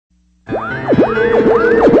Welcome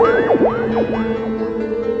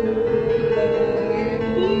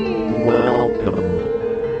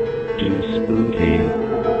to Spooky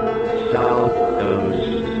South Coast.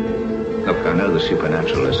 Look, I know the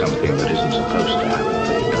supernatural is something that isn't supposed to happen,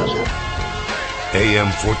 but it does happen. AM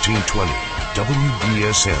 1420,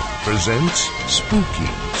 WBSM presents Spooky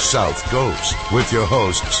South Coast with your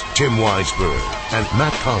hosts, Tim Weisberg and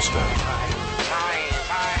Matt Costa.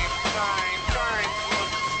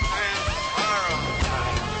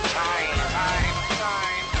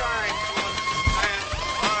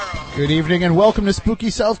 Good evening and welcome to Spooky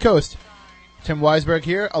South Coast. Tim Weisberg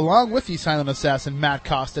here, along with the silent assassin Matt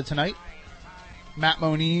Costa tonight. Matt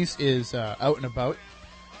Moniz is out and about.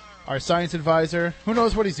 Our science advisor, who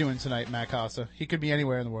knows what he's doing tonight, Matt Costa? He could be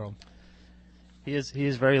anywhere in the world. He is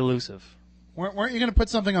very elusive. Weren't you going to put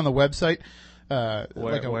something on the website?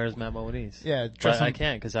 Where's Matt Moniz? Yeah, I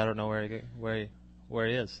can't because I don't know where he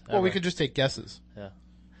is. Well, we could just take guesses. Yeah.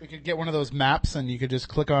 We could get one of those maps, and you could just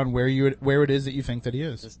click on where it is that you think that he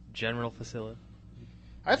is. Just general facility.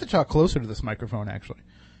 I have to talk closer to this microphone, actually.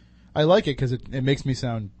 I like it because it makes me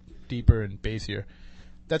sound deeper and bassier.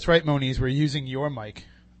 That's right, Moniz. We're using your mic.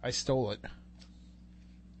 I stole it.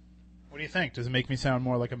 What do you think? Does it make me sound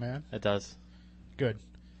more like a man? It does. Good.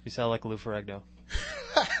 You sound like Lou Ferrigno.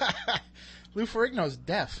 Lou Ferrigno's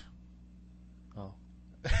deaf. Oh.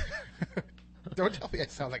 Don't tell me I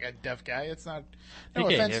sound like a deaf guy. It's not. No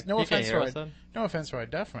offense To our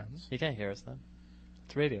deaf friends. He can't hear us then.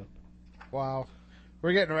 It's radio. Wow.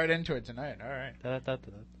 We're getting right into it tonight. All right.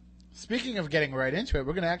 Speaking of getting right into it,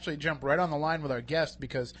 we're going to actually jump right on the line with our guest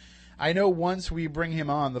because I know once we bring him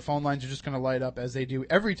on, the phone lines are just going to light up as they do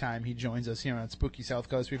every time he joins us here on Spooky South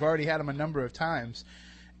Coast. We've already had him a number of times,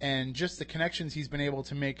 and just the connections he's been able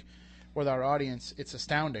to make with our audience, it's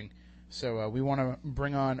astounding. So we want to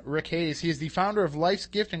bring on Rick Hayes. He is the founder of Life's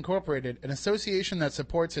Gift Incorporated, an association that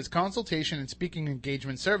supports his consultation and speaking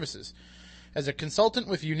engagement services. As a consultant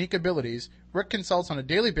with unique abilities, Rick consults on a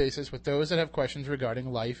daily basis with those that have questions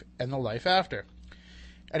regarding life and the life after.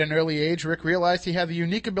 At an early age, Rick realized he had the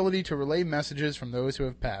unique ability to relay messages from those who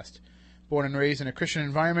have passed. Born and raised in a Christian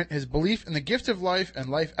environment, his belief in the gift of life and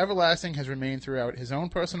life everlasting has remained throughout his own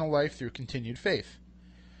personal life through continued faith.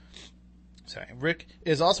 Rick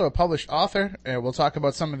is also a published author. We'll talk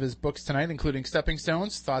about some of his books tonight, including Stepping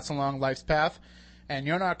Stones, Thoughts Along Life's Path, and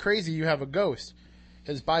You're Not Crazy, You Have a Ghost.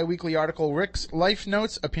 His bi-weekly article, Rick's Life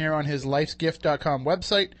Notes, appear on his lifesgift.com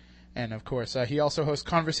website. And, of course, he also hosts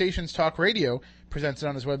Conversations Talk Radio, presents it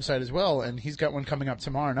on his website as well, and he's got one coming up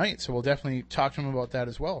tomorrow night, so we'll definitely talk to him about that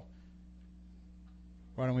as well.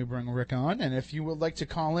 Why don't we bring Rick on? And if you would like to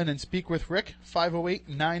call in and speak with Rick,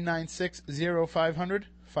 508-996-0500,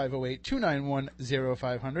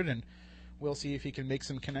 508-291-0500, and we'll see if he can make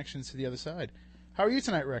some connections to the other side. How are you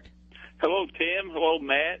tonight, Rick? Hello, Tim. Hello,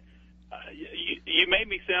 Matt. You made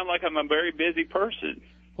me sound like I'm a very busy person.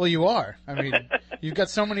 Well, you are. I mean, you've got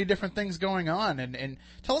so many different things going on. And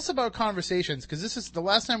tell us about Conversations, because this is the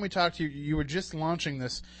last time we talked to you, you were just launching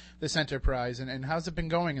this enterprise, and how's it been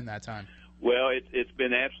going in that time? Well, it's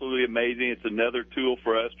been absolutely amazing. It's another tool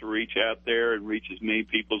for us to reach out there and reach as many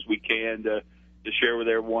people as we can to share with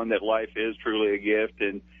everyone that life is truly a gift.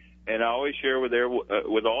 And I always share with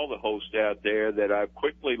all the hosts out there that I've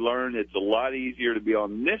quickly learned it's a lot easier to be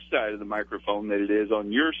on this side of the microphone than it is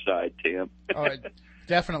on your side, Tim. Oh,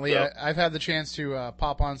 definitely. So, I've had the chance to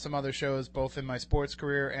pop on some other shows, both in my sports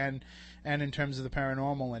career and in terms of the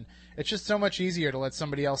paranormal, and it's just so much easier to let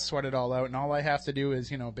somebody else sweat it all out, and all I have to do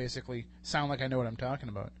is, basically sound like I know what I'm talking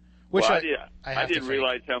about. Which well, I didn't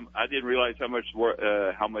realize how much work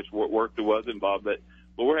there was involved, but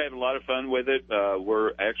we're having a lot of fun with it.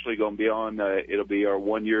 We're actually going to be on. It'll be our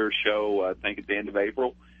 1-year show, I think, at the end of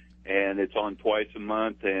April, and it's on twice a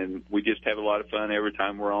month. And we just have a lot of fun every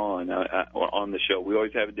time we're on the show. We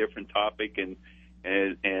always have a different topic, and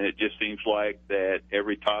it just seems like that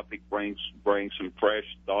every topic brings some fresh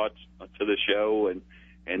thoughts to the show, and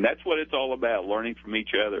that's what it's all about, learning from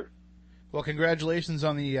each other. Well, congratulations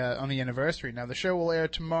on the anniversary. Now, the show will air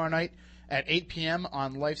tomorrow night at 8 p.m.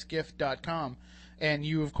 on lifesgift.com. And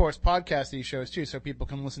you, of course, podcast these shows, too, so people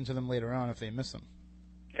can listen to them later on if they miss them.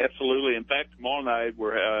 Absolutely. In fact, tomorrow night,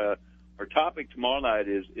 our topic tomorrow night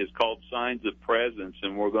is called Signs of Presence,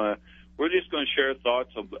 and we're just going to share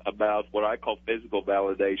thoughts about what I call physical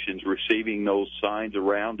validations, receiving those signs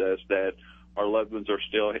around us that our loved ones are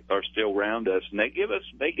still around us, and they give us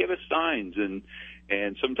signs, and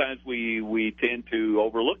sometimes we tend to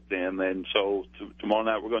overlook them, and so tomorrow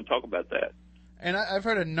night we're going to talk about that. And I've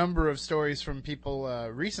heard a number of stories from people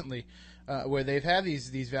recently where they've had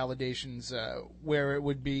these validations where it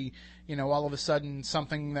would be, all of a sudden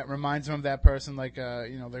something that reminds them of that person, like,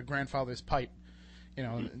 their grandfather's pipe.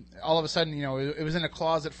 All of a sudden, it was in a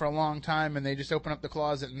closet for a long time, and they just open up the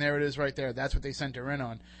closet, and there it is right there. That's what they sent her in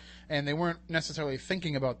on. And they weren't necessarily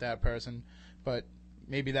thinking about that person, but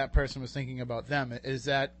maybe that person was thinking about them. Is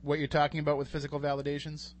that what you're talking about with physical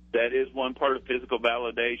validations? That is one part of physical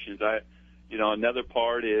validations. Another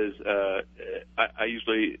part is I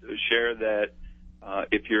usually share that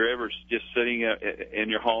if you're ever just sitting in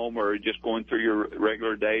your home or just going through your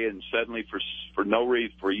regular day, and suddenly for no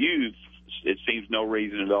reason for you, it seems no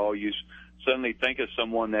reason at all, you suddenly think of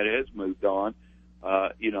someone that has moved on.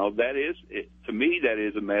 That is, to me, that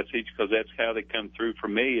is a message, because that's how they come through for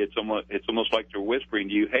me. It's almost like they're whispering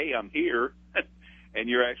to you, "Hey, I'm here," and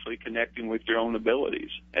you're actually connecting with your own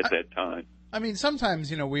abilities at that time. I mean,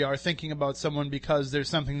 sometimes, we are thinking about someone because there's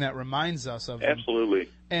something that reminds us of them. Absolutely.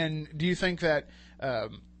 And do you think that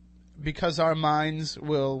because our minds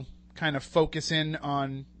will kind of focus in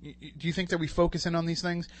on, do you think that we focus in on these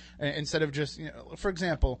things instead of just, for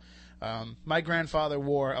example, my grandfather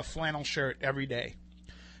wore a flannel shirt every day.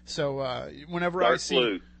 So whenever Dark I see...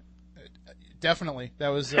 blue. Definitely. That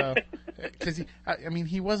was, because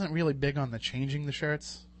he wasn't really big on the changing the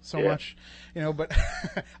shirts so much, but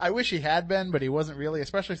I wish he had been, but he wasn't really,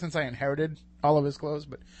 especially since I inherited all of his clothes.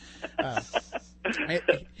 But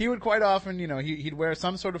he would quite often, he'd wear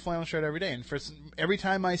some sort of flannel shirt every day. And every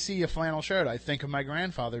time I see a flannel shirt, I think of my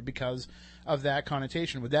grandfather because of that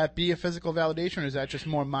connotation. Would that be a physical validation, or is that just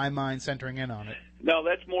more my mind centering in on it? No,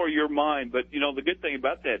 that's more your mind. But, the good thing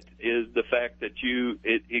about that is the fact that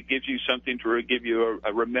it gives you something to give you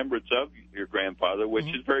a remembrance of your grandfather, which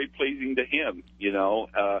is very pleasing to him.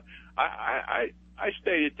 I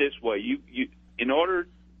state it this way. You've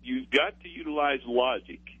got to utilize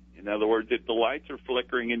logic. In other words, if the lights are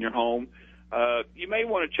flickering in your home, you may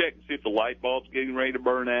want to check and see if the light bulb's getting ready to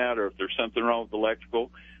burn out, or if there's something wrong with the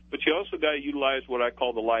electrical. But you also got to utilize what I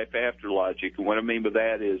call the life after logic. And what I mean by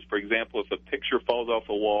that is, for example, if a picture falls off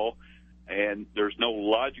a wall and there's no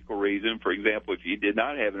logical reason, for example, if you did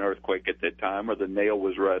not have an earthquake at that time or the nail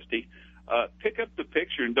was rusty, pick up the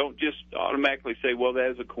picture and don't just automatically say, well,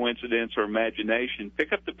 that is a coincidence or imagination.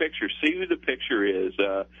 Pick up the picture, see who the picture is,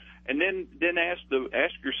 and then ask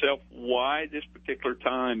yourself why this particular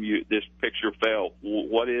time this picture fell.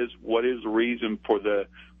 What is the reason for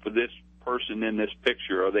this person in this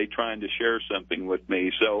picture? Are they trying to share something with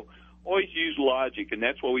me? So always use logic, and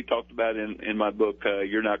that's what we talked about in my book,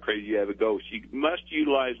 You're Not Crazy, You Have a Ghost. You must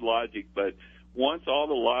utilize logic, but once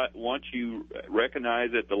you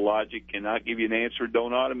recognize that the logic cannot give you an answer,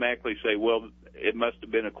 don't automatically say, well, it must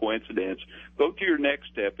have been a coincidence. Go to your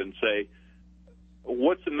next step and say,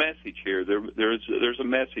 what's the message here? There's a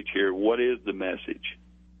message here. What is the message?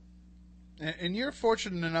 And you're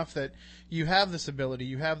fortunate enough that you have this ability,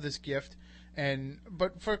 you have this gift,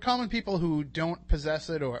 but for common people who don't possess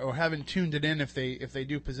it or haven't tuned it in, if they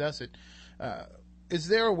do possess it, is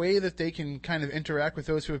there a way that they can kind of interact with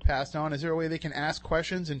those who have passed on? Is there a way they can ask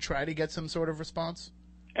questions and try to get some sort of response?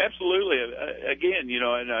 Absolutely. Again,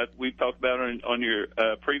 and we've talked about on your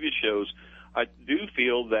previous shows, I do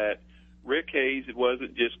feel that Rick Hayes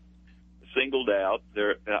wasn't just singled out.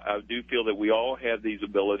 I do feel that we all have these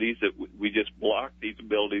abilities, that we just block these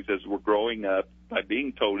abilities as we're growing up by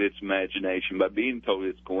being told it's imagination, by being told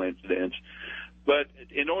it's coincidence. But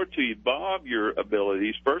in order to evolve your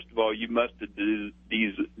abilities, first of all, you must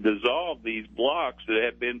dissolve these blocks that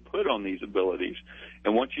have been put on these abilities.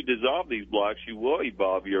 And once you dissolve these blocks, you will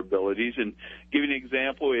evolve your abilities. And give you an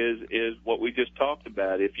example is what we just talked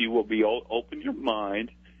about. If you will be open your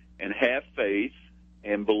mind and have faith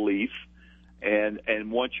and belief,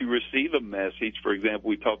 and once you receive a message, for example,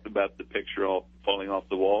 we talked about the picture falling off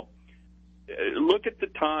the wall. Look at the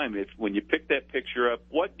time. When you pick that picture up,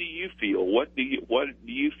 what do you feel? What do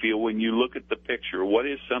you feel when you look at the picture? What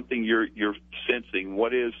is something you're sensing?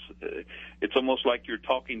 It's almost like you're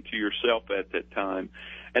talking to yourself at that time.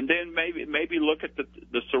 And then maybe look at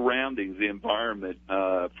the surroundings, the environment.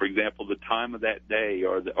 For example, the time of that day,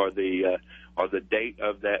 or the date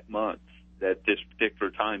of that month that this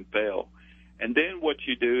particular time fell. And then what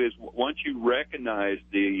you do is, once you recognize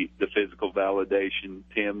the physical validation,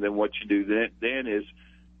 Tim, then what you do then is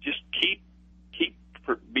just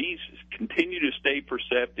continue to stay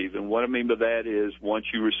perceptive. And what I mean by that is, once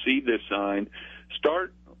you receive this sign,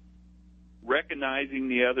 start recognizing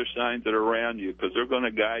the other signs that are around you, because they're going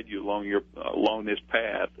to guide you along this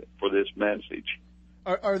path for this message.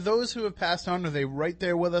 Are those who have passed on, are they right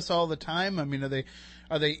there with us all the time? I mean,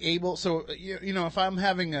 are they able? So you know, if I'm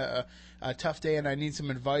having a tough day and I need some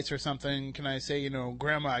advice or something, can I say, you know,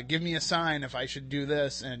 Grandma, give me a sign if I should do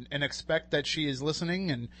this, and expect that she is listening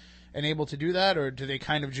and able to do that, or do they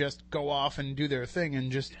kind of just go off and do their thing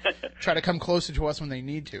and just try to come closer to us when they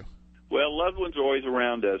need to? Well, loved ones are always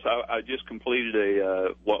around us. I just completed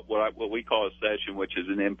a what we call a session, which is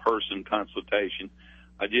an in-person consultation.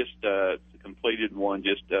 I just completed one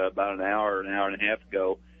just about an hour and a half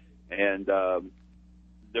ago, and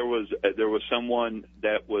there was someone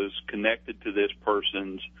that was connected to this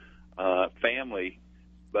person's family,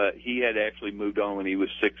 but he had actually moved on when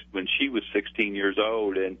she was 16 years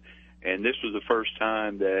old, and this was the first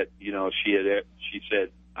time that, you know, she said,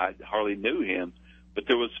 I hardly knew him. But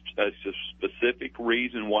there was a specific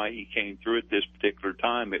reason why he came through at this particular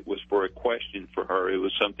time. It was for a question for her. It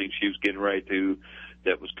was something she was getting ready to,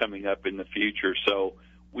 that was coming up in the future. So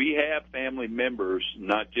we have family members,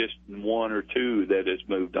 not just one or two that has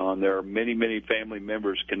moved on. There are many, many family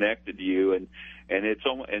members connected to you, and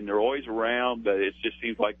they're always around. But it just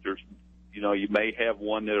seems like there's, you know, you may have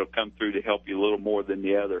one that'll come through to help you a little more than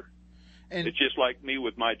the other. And it's just like me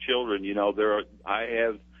with my children. You know, I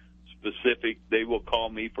have they will call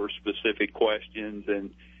me for specific questions and,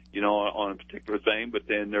 you know, on a particular thing, but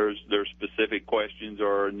then there's specific questions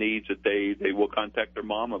or needs that they will contact their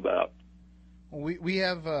mom about. Well, we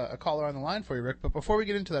have a caller on the line for you, Rick, but before we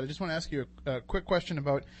get into that, I just want to ask you a quick question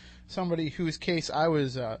about somebody whose case I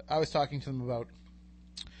was talking to them about.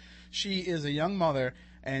 She is a young mother,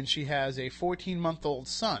 and she has a 14-month-old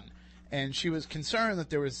son. And she was concerned that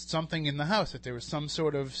there was something in the house, that there was some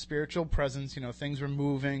sort of spiritual presence. You know, things were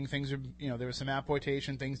moving, there was some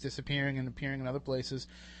apportation, things disappearing and appearing in other places.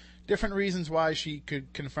 Different reasons why she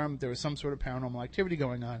could confirm that there was some sort of paranormal activity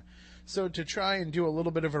going on. So to try and do a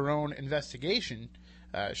little bit of her own investigation,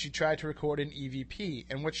 she tried to record an EVP.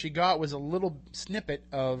 And what she got was a little snippet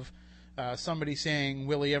of somebody saying,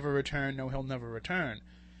 will he ever return? No, he'll never return.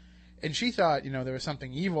 And she thought, you know, there was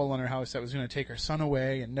something evil in her house that was going to take her son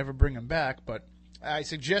away and never bring him back. But I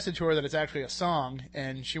suggested to her that it's actually a song,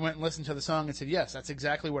 and she went and listened to the song and said, yes, that's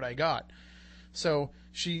exactly what I got. So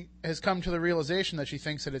she has come to the realization that she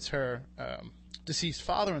thinks that it's her deceased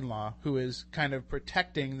father-in-law who is kind of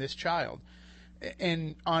protecting this child.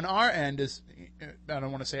 And on our end, I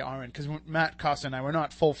don't want to say our end, because Matt Costa and I, we're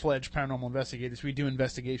not full-fledged paranormal investigators. We do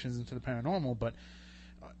investigations into the paranormal, but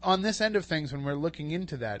on this end of things, when we're looking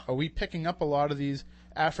into that, are we picking up a lot of these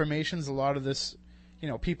affirmations, a lot of this, you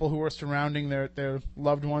know, people who are surrounding their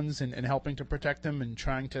loved ones and helping to protect them and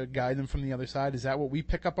trying to guide them from the other side? Is that what we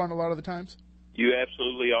pick up on a lot of the times? You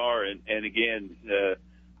absolutely are, and again,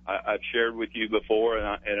 I've shared with you before,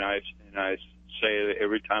 and I say it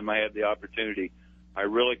every time I have the opportunity. I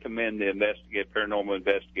really commend the paranormal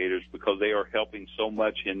investigators, because they are helping so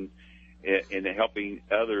much in helping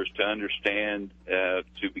others to understand,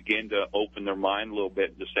 to begin to open their mind a little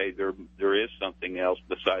bit, to say there is something else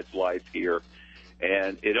besides life here.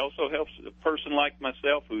 And it also helps a person like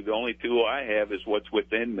myself, who the only tool I have is what's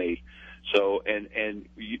within me. So,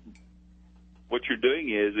 what you're doing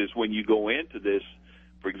is when you go into this,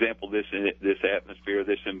 for example, this atmosphere,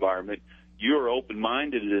 this environment, you're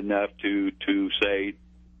open-minded enough to say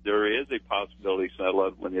there is a possibility some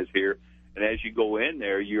loved one is here. And as you go in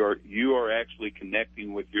there, you are actually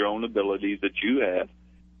connecting with your own abilities that you have.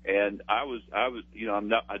 And I was, you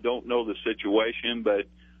know, I don't know the situation, but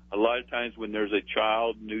a lot of times when there's a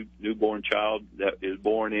child, newborn child that is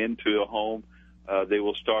born into a home, they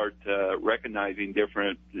will start recognizing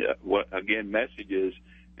different, messages.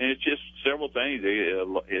 And it's just several things.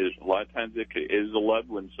 A lot of times it is a loved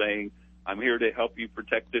one saying, I'm here to help you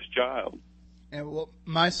protect this child. And well,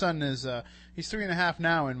 my son is he's 3.5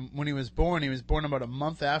 now, and when he was born about a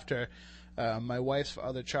month after my wife's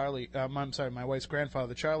father, Charlie. My wife's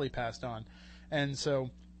grandfather, Charlie, passed on. And so,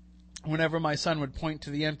 whenever my son would point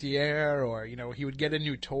to the empty air, or you know, he would get a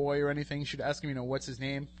new toy or anything, she'd ask him, you know, what's his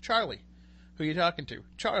name? Charlie. Who are you talking to?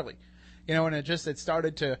 Charlie. You know, and it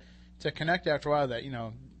started to connect after a while that, you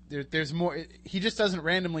know, there's more. He just doesn't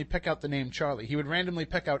randomly pick out the name Charlie. He would randomly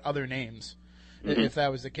pick out other names. Mm-hmm. If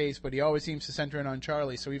that was the case, but he always seems to center in on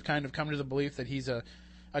Charlie, so we've kind of come to the belief that he's a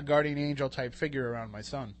guardian angel type figure around my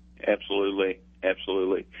son. Absolutely.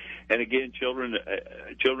 And again, children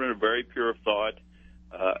are very pure of thought.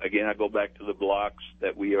 Again, I go back to the blocks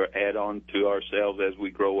that we add on to ourselves as we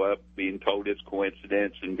grow up, being told it's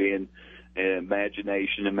coincidence and being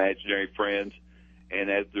imagination, imaginary friends. And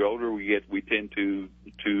as the older we get, we tend to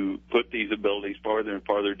put these abilities farther and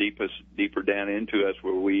farther deeper down into us,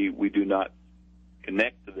 where we do not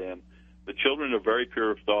connect to them. the children are very pure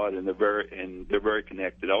of thought, and they're very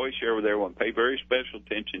connected. I always share with everyone, pay very special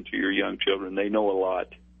attention to your young children. They know a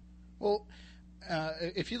lot. Well,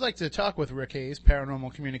 if you'd like to talk with Rick Hayes,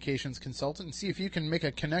 paranormal communications consultant, and see if you can make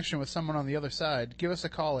a connection with someone on the other side, give us a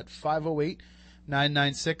call at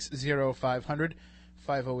 508-996-0500,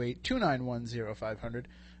 508-291-0500.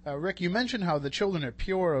 Rick, you mentioned how the children are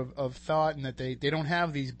pure of thought and that they don't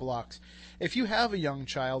have these blocks. If you have a young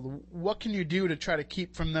child, what can you do to try to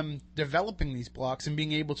keep from them developing these blocks and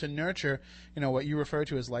being able to nurture, what you refer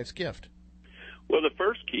to as life's gift? Well, the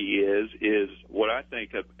first key is what I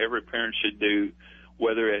think every parent should do,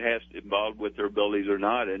 whether it has to involve with their abilities or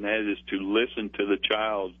not, and that is to listen to the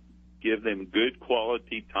child, give them good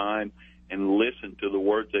quality time, and listen to the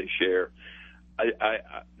words they share.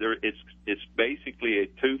 It's basically a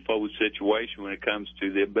twofold situation when it comes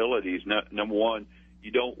to the abilities. Number one, you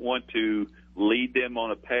don't want to lead them on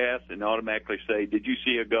a path and automatically say, "Did you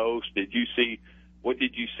see a ghost? What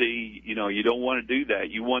did you see?" You don't want to do that.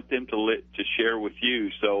 You want them to share with you.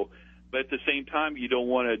 So, but at the same time, you don't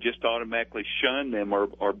want to just automatically shun them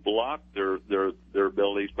or block their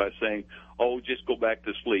abilities by saying, "Oh, just go back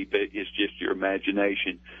to sleep. It's just your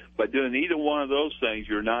imagination." By doing either one of those things,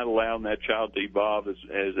 you're not allowing that child to evolve as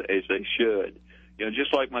they should.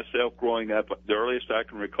 Just like myself growing up, the earliest I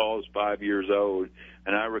can recall is 5 years old,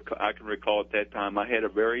 and I can recall at that time I had a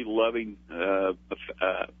very loving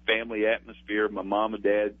family atmosphere. My mom and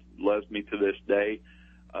dad loves me to this day.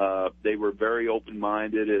 They were very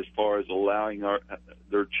open-minded as far as allowing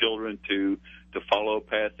their children to follow a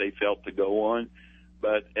path they felt to go on.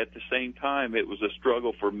 But at the same time, it was a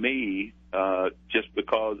struggle for me just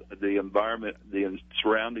because the environment, the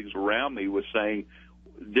surroundings around me was saying,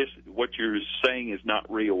 what you're saying is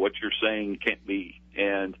not real. What you're saying can't be.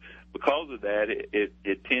 And because of that,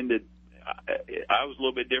 it tended. I was a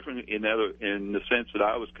little bit different in the sense that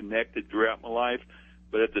I was connected throughout my life,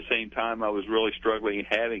 but at the same time, I was really struggling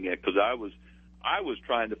having it because I was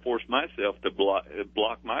trying to force myself to block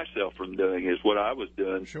myself from doing is what I was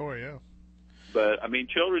doing. Sure, yeah. But I mean,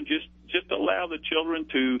 children, just allow the children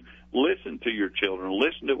to listen to your children,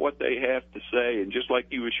 listen to what they have to say, and just like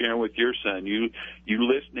you were sharing with your son, you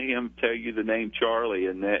listen to him tell you the name Charlie,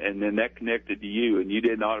 and then that connected to you, and you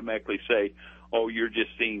didn't automatically say, "Oh, you're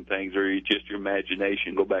just seeing things, or you're just your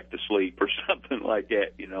imagination. Go back to sleep," or something like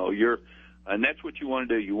that. And that's what you want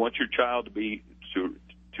to do. You want your child to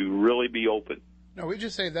really be open. No, we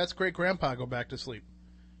just say that's great, Grandpa. Go back to sleep.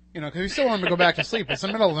 Because we still want him to go back to sleep. It's the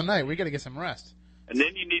middle of the night. We got to get some rest. And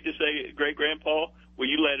then you need to say, "Great Grandpa, will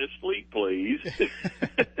you let us sleep, please?"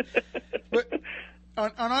 But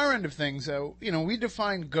on our end of things, we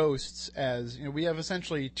define ghosts as, we have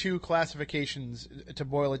essentially two classifications to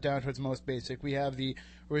boil it down to its most basic. We have the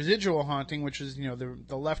residual haunting, which is,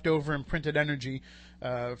 the leftover imprinted energy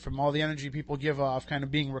from all the energy people give off kind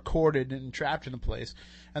of being recorded and trapped in a place.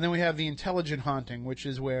 And then we have the intelligent haunting, which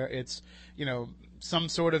is where it's, some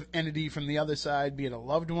sort of entity from the other side, be it a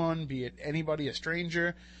loved one, be it anybody, a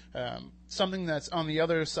stranger, something that's on the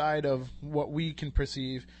other side of what we can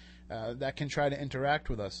perceive that can try to interact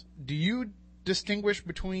with us. Do you distinguish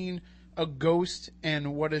between a ghost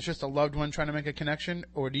and what is just a loved one trying to make a connection,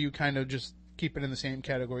 or do you kind of just keep it in the same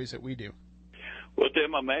categories that we do? Well,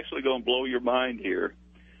 Tim, I'm actually going to blow your mind here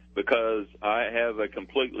because I have a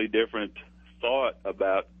completely different thought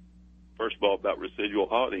about, first of all, about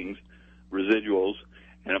residuals,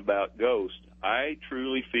 and about ghosts. I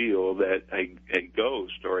truly feel that a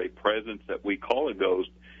ghost or a presence that we call a ghost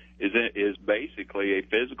is basically a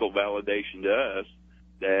physical validation to us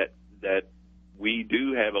that we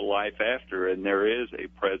do have a life after, and there is a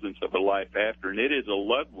presence of a life after, and it is a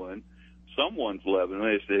loved one, someone's loved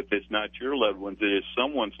one. If it's not your loved ones, it is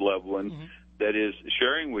someone's loved one that is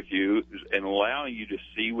sharing with you and allowing you to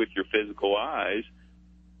see with your physical eyes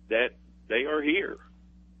that they are here.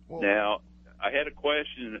 Whoa. Now, I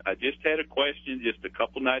just had a question just a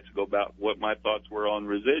couple nights ago about what my thoughts were on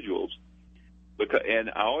residuals. And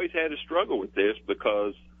I always had a struggle with this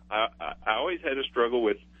because I always had a struggle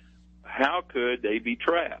with how could they be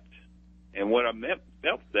trapped. And what I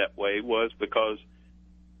felt that way was because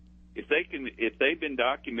if they've been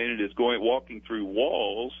documented as walking through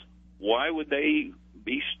walls, why would they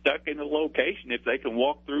be stuck in a location if they can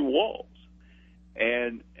walk through walls?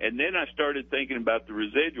 And then I started thinking about the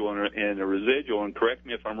residual, and correct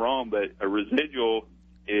me if I'm wrong, but a residual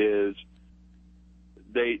is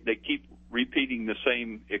they keep repeating the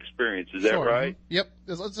same experience. Is that right? Yep.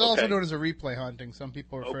 It's also known as a replay haunting. Some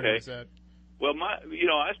people refer to it as that. Well,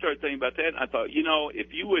 I started thinking about that, and I thought,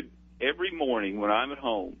 if you would every morning when I'm at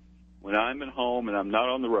home and I'm not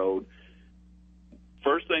on the road,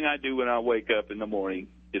 first thing I do when I wake up in the morning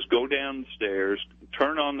is go down the stairs,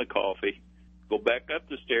 turn on the coffee, go back up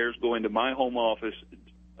the stairs, go into my home office,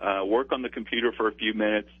 work on the computer for a few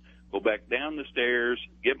minutes, go back down the stairs,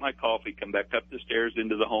 get my coffee, come back up the stairs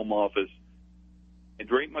into the home office, and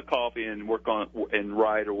drink my coffee and work on and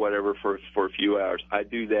write or whatever for a few hours. I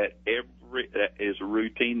do that that is a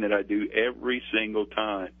routine that I do every single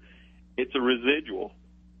time. It's a residual.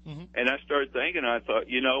 Mm-hmm. And I started thinking, I thought,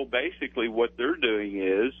 basically what they're doing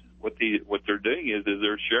is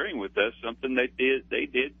they're sharing with us something they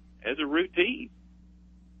did as a routine.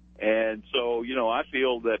 And so, I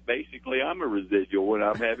feel that basically I'm a residual when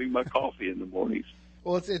I'm having my coffee in the mornings.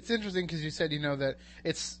 Well, it's interesting because you said, that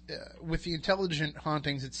it's with the intelligent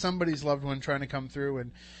hauntings, it's somebody's loved one trying to come through,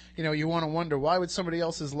 and you want to wonder why would somebody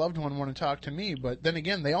else's loved one want to talk to me? But then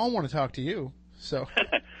again, they all want to talk to you. So,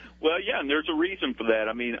 well, yeah, and there's a reason for that.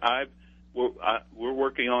 I mean, we're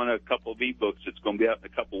working on a couple of ebooks that's going to be out in a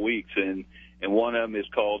couple of weeks, and one of them is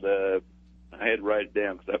called. I had to write it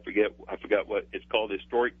down because I forgot what it's called.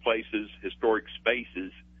 Historic Places, Historic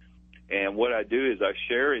Spaces. And what I do is I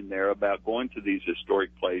share in there about going to these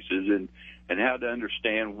historic places and how to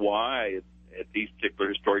understand why at these particular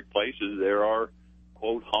historic places there are,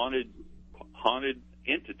 quote, haunted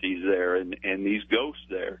entities there and these ghosts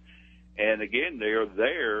there. And again, they are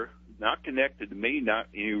there, not connected to me, not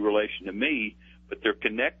in relation to me, but they're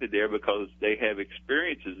connected there because they have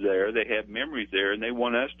experiences there, they have memories there, and they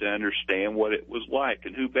want us to understand what it was like.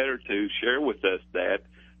 And who better to share with us that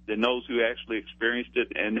than those who actually experienced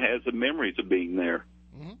it and has the memories of being there.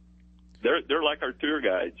 Mm-hmm. They're like our tour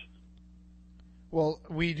guides. Well,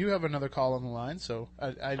 we do have another call on the line, so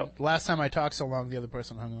last time I talked so long, the other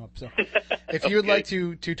person hung up. So if you would like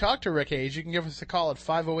to talk to Rick Hayes, you can give us a call at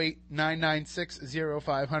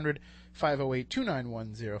 508-996-0500,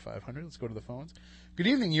 508-291-0500. Let's go to the phones. Good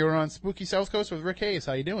evening. You're on Spooky South Coast with Rick Hayes.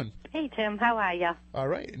 How you doing? Hey, Tim. How are you? All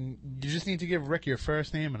right. And you just need to give Rick your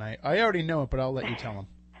first name, and I already know it, but I'll let you tell him.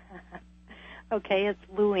 Okay, it's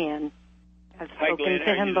Luann. I've spoken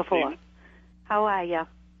to him before. How are you?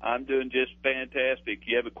 I'm doing just fantastic.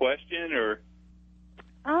 You have a question, or?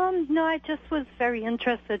 No, I just was very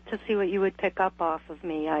interested to see what you would pick up off of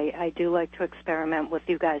me. I do like to experiment with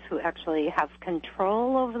you guys who actually have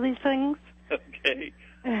control over these things. Okay.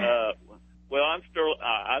 Well,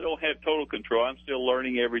 I don't have total control. I'm still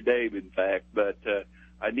learning every day, in fact. But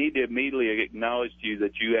I need to immediately acknowledge to you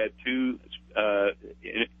that you have two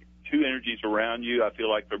energies around you. I feel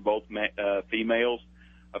like they're both females.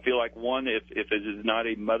 I feel like one, if it is not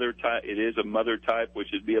a mother type, it is a mother type, which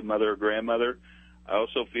would be a mother or grandmother. I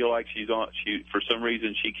also feel like she for some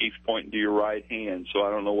reason she keeps pointing to your right hand, so I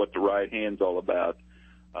don't know what the right hand's all about.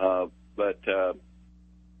 And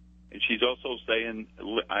she's also saying,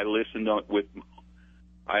 I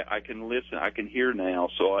can listen, I can hear now.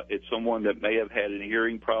 So it's someone that may have had a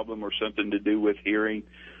hearing problem or something to do with hearing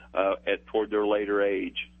toward their later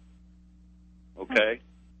age. Okay?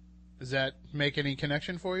 Does that make any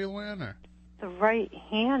connection for you, Luann? Or? The right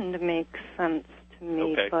hand makes sense to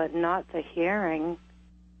me, but not the hearing.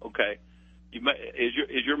 Okay. Is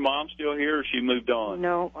your mom still here, or she moved on?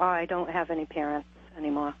 No, I don't have any parents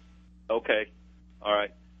anymore. Okay. All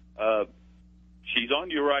right. She's on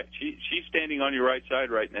your right. She's standing on your right side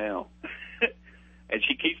right now, and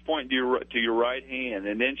she keeps pointing to your right hand,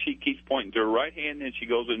 and then she keeps pointing to her right hand, and she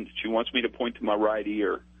goes and she wants me to point to my right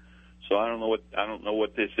ear. So I don't know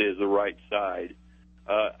what this is, the right side.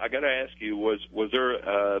 I got to ask you, is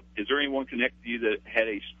there anyone connected to you that had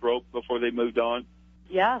a stroke before they moved on?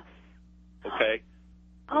 Yes. Okay.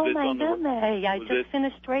 Oh my goodness! I just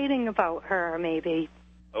finished reading about her. Maybe.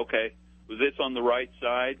 Okay. Was this on the right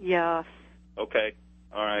side? Yes. Okay.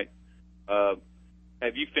 All right.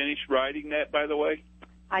 Have you finished writing that, by the way?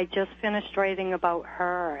 I just finished writing about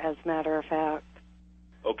her, as a matter of fact.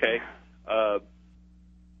 Okay.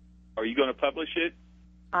 Are you going to publish it?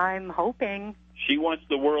 I'm hoping. She wants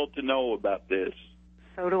the world to know about this.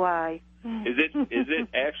 So do I. Is it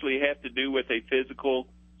actually have to do with a physical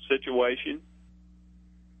situation?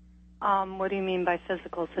 What do you mean by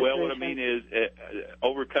physical situation? Well, what I mean is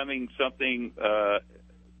overcoming something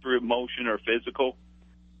through emotion or physical,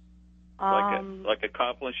 like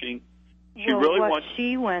accomplishing.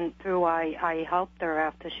 She went through, I helped her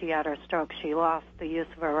after she had her stroke. She lost the use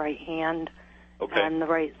of her right hand, and the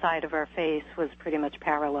right side of her face was pretty much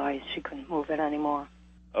paralyzed. She couldn't move it anymore.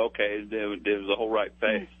 Okay, there was the whole right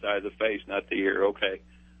side of the face, not the ear. Okay.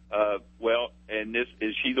 Well, and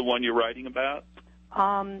is she the one you're writing about?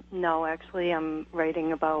 No, actually, I'm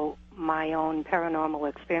writing about my own paranormal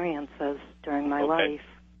experiences during my life.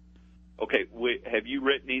 Okay. Have you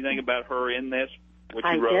written anything about her in this What you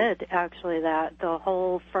I wrote? did, actually. That the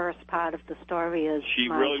whole first part of the story is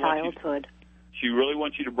my childhood. She really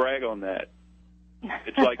wants you to brag on that.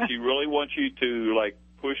 It's like she really wants you to, like,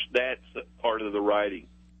 push that part of the writing.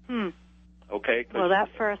 Okay? Well, that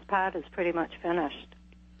first part is pretty much finished.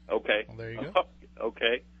 Okay. Well, there you go.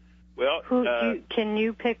 Okay. Well, can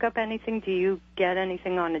you pick up anything? Do you get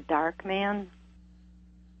anything on a dark man?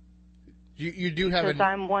 You do have Because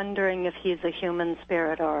I'm wondering if he's a human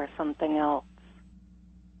spirit or something else.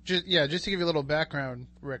 Just to give you a little background,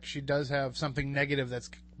 Rick, she does have something negative that's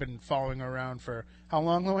been following her around for how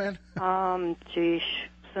long, Luann?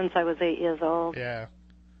 Since I was 8 years old. Yeah.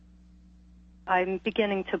 I'm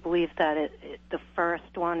beginning to believe that the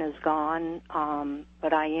first one is gone,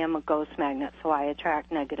 but I am a ghost magnet, so I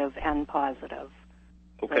attract negative and positive.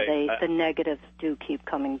 Okay. So the negatives do keep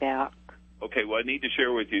coming back. Okay, well, I need to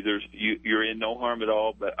share with you. You're in no harm at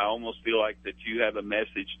all, but I almost feel like that you have a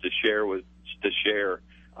message to share.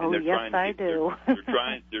 And yes, I do. They're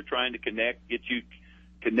trying to get you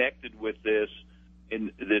connected with this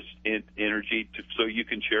energy so you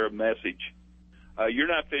can share a message. You're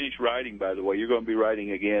not finished writing, by the way. You're going to be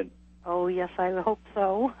writing again. Oh, yes, I hope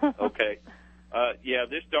so. Okay.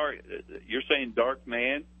 This you're saying dark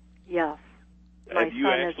man? Yes. My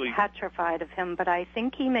son is petrified of him, but I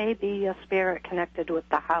think he may be a spirit connected with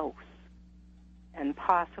the house. And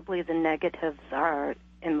possibly the negatives are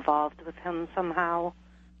involved with him somehow.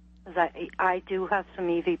 I do have some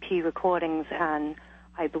EVP recordings, and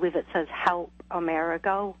I believe it says "Help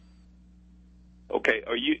Amerigo." Okay.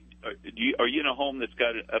 Are you in a home that's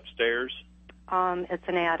got it upstairs? It's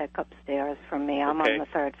an attic upstairs from me. I'm on the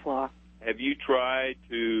 3rd floor. Have you tried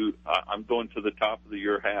to? I'm going to the top of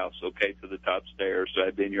your house. Okay, to the top stairs. So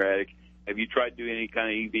I've been in your attic. Have you tried doing any kind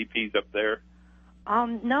of EVPs up there?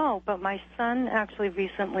 No, but my son actually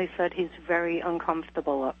recently said he's very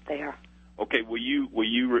uncomfortable up there. Okay, will you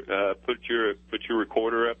put your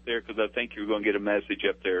recorder up there, because I think you're going to get a message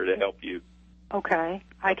up there to help you. Okay,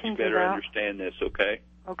 I can do that. You better understand this, okay?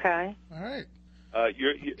 Okay. All right.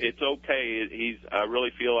 It's okay. I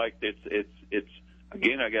really feel like it's.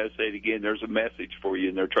 Again, I got to say it again. There's a message for you,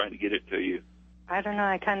 and they're trying to get it to you. I don't know.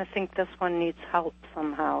 I kind of think this one needs help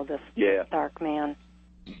somehow. This dark man.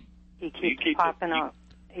 He keeps popping up.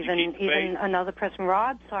 Even another person.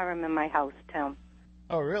 Rob saw him in my house, Tim.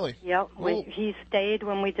 Oh, really? Yep. He stayed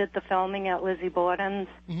when we did the filming at Lizzie Borden's,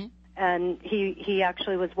 and he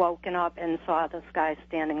actually was woken up and saw this guy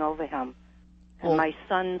standing over him. And my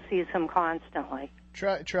son sees him constantly.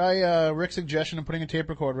 Try Rick's suggestion of putting a tape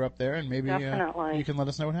recorder up there, and maybe you can let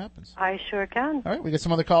us know what happens. I sure can. All right, we got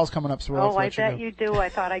some other calls coming up, so we'll I bet you do. I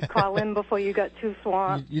thought I'd call in before you got too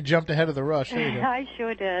swamped. You jumped ahead of the rush. There you go. I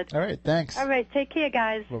sure did. All right, thanks. All right, take care,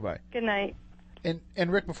 guys. Bye-bye. Good night.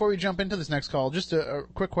 And Rick, before we jump into this next call, just a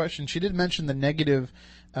quick question. She did mention the negative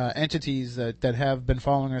entities that have been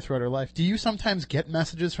following her throughout her life. Do you sometimes get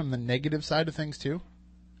messages from the negative side of things, too?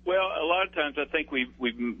 Well, a lot of times I think we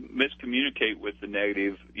miscommunicate with the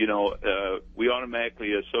negative. We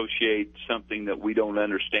automatically associate something that we don't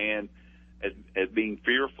understand as being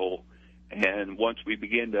fearful. And once we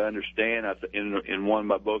begin to understand, in one of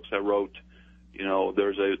my books I wrote,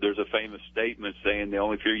 there's a famous statement saying the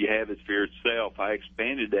only fear you have is fear itself. I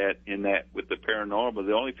expanded that with the paranormal.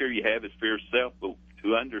 The only fear you have is fear itself, but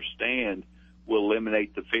to understand will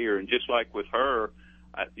eliminate the fear. And just like with her,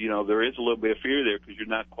 there is a little bit of fear there because you're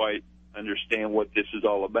not quite understand what this is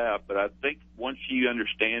all about. But I think once she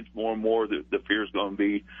understands more and more, the fear is going to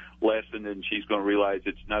be lessened, and she's going to realize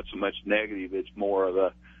it's not so much negative. It's more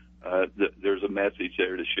of there's a message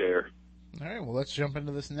there to share. All right, well, let's jump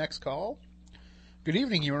into this next call. Good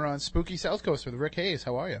evening. You are on Spooky South Coast with Rick Hayes.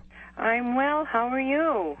 How are you? I'm well. How are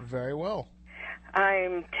you? Very well.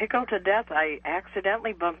 I'm tickled to death. I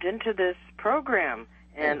accidentally bumped into this program,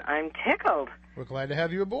 and I'm tickled. We're glad to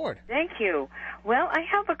have you aboard. Thank you. Well, I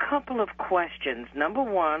have a couple of questions. Number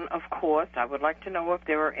one, of course, I would like to know if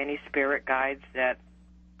there are any spirit guides that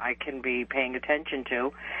I can be paying attention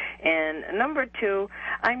to. And number two,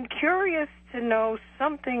 I'm curious to know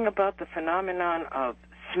something about the phenomenon of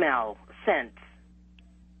smell, scent.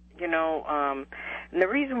 And the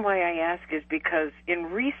reason why I ask is because in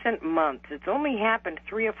recent months, it's only happened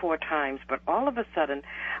 3 or 4 times, but all of a sudden,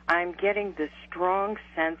 I'm getting this strong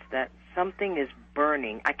sense that something is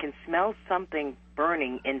burning. I can smell something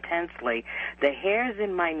burning intensely. The hairs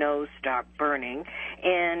in my nose start burning,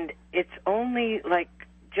 and it's only like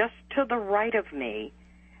just to the right of me.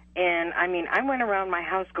 And I went around my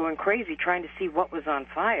house going crazy trying to see what was on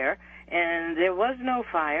fire, and there was no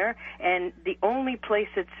fire, and the only place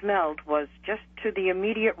it smelled was just to the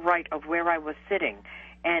immediate right of where I was sitting.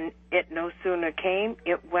 and it no sooner came,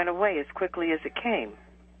 it went away as quickly as it came.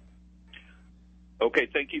 Okay,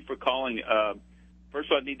 thank you for calling. First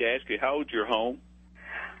of all, I need to ask you, how old's your home?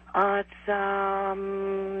 It's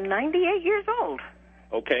 98 years old.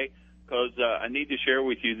 Okay, because I need to share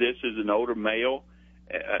with you, this is an older male.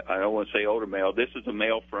 I don't want to say older male. This is a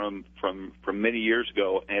male from many years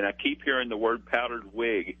ago, and I keep hearing the word powdered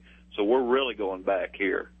wig, so we're really going back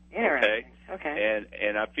here. Interesting. Okay.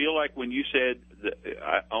 And I feel like when you said,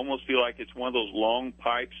 I almost feel like it's one of those long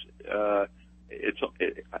pipes. I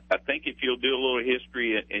think if you'll do a little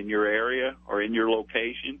history in your area or in your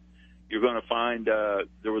location, you're going to find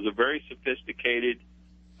there was a very sophisticated.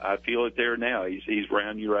 I feel it there now. He's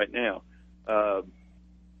around you right now.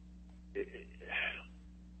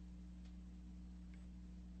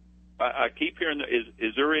 I keep hearing.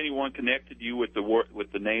 Is there anyone connected to you with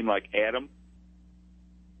the name like Adam?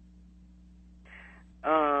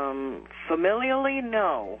 Familially,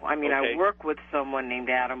 no. I mean, Okay. I work with someone named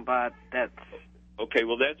Adam, but that's... Okay,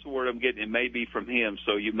 well, that's the word I'm getting. It may be from him,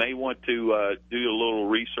 so you may want to do a little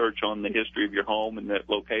research on the history of your home and that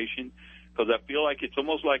location, because I feel like it's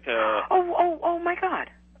almost like a... Oh, my God.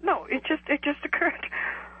 No, it just occurred.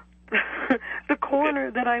 The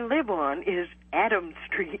corner that I live on is Adam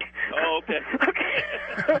Street. Oh, okay. Okay.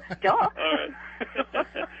 Duh. All right.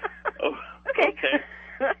 Okay.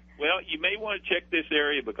 Well, you may want to check this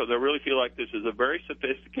area because I really feel like this is a very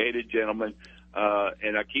sophisticated gentleman.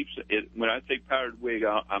 And I keep when I say powdered wig,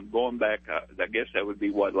 I'm going back. I guess that would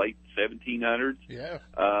be late 1700s. Yeah.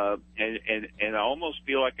 And I almost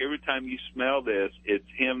feel like every time you smell this, it's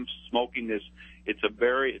him smoking this. It's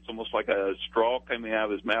almost like a straw coming out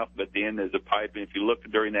of his mouth, but then there's a pipe. And if you look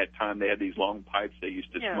during that time, they had these long pipes they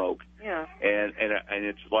used to smoke. Yeah. And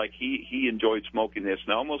it's like he enjoyed smoking this.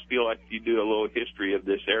 And I almost feel like if you do a little history of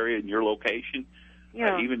this area and your location,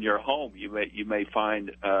 even your home, you may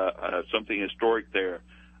find something historic there.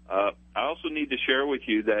 I also need to share with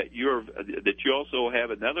you that you also have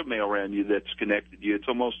another male around you that's connected to you. It's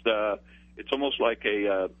almost like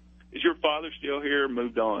a. Is your father still here or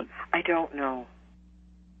moved on? I don't know.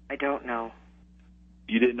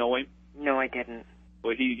 You didn't know him? No, I didn't.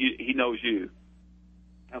 Well, he knows you.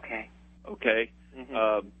 Okay. Okay.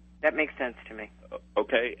 Mm-hmm. That makes sense to me.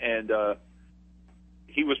 Okay, and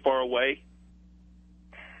he was far away?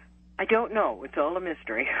 I don't know. It's all a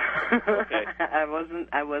mystery. Okay. I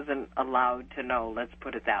wasn't allowed to know. Let's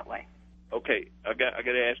put it that way. Okay, I got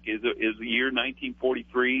to ask you: is the year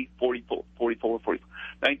 1943,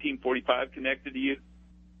 1945 connected to you?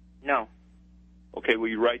 No. Okay, will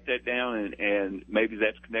you write that down and maybe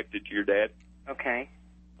that's connected to your dad? Okay.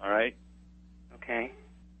 All right. Okay.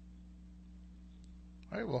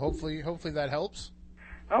 All right. Well, hopefully that helps.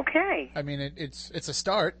 Okay. I mean, it's a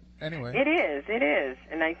start anyway. It is,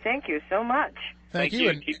 and I thank you so much. Thank you,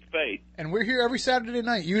 and keep the faith. And we're here every Saturday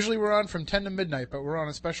night. Usually we're on from 10 to midnight, but we're on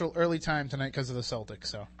a special early time tonight because of the Celtics.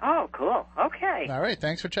 So. Oh, cool. Okay. All right.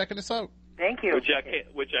 Thanks for checking us out. Thank you. Which I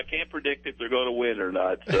can't predict if they're going to win or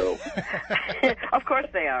not. So. Of course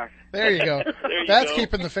they are. There you go. That's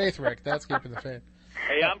keeping the faith, Rick. That's keeping the faith.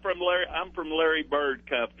 Hey, I'm from Larry Bird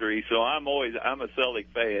country, so I'm a Celtic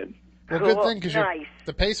fan. Well, cool. good thing because nice.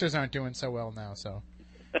 The Pacers aren't doing so well now, so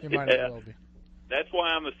you might as well be. That's why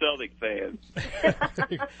I'm a Celtic fan.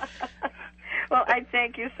 Well, I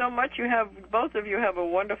thank you so much. Both of you have a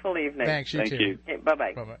wonderful evening. Thanks, Thank too. you. Okay,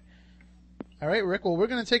 bye-bye. Bye-bye. All right, Rick, well, we're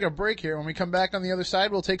going to take a break here. When we come back on the other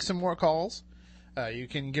side, we'll take some more calls. You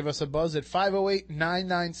can give us a buzz at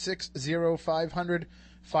 508-996-0500,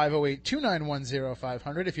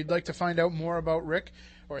 508-291-0500. If you'd like to find out more about Rick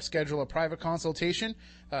or schedule a private consultation,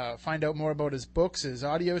 find out more about his books, his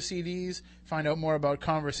audio CDs, find out more about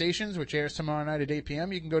Conversations, which airs tomorrow night at 8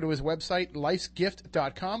 p.m., you can go to his website,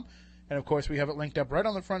 lifesgift.com. And, of course, we have it linked up right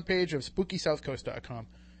on the front page of SpookySouthCoast.com.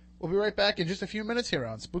 We'll be right back in just a few minutes here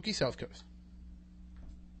on Spooky South Coast.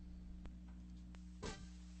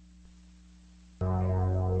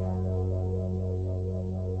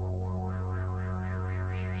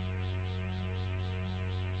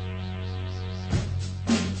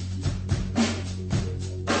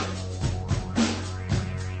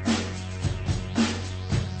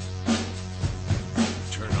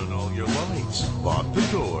 Turn on all your lights, lock the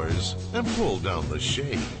doors, and pull down the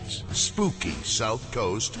shades. Spooky South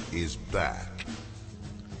Coast is back.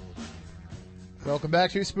 Welcome back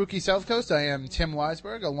to Spooky South Coast. I am Tim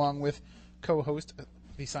Weisberg, along with co-host,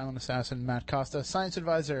 the silent assassin, Matt Costa. Science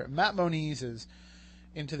advisor Matt Moniz is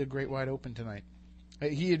into the great wide open tonight.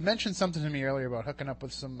 He had mentioned something to me earlier about hooking up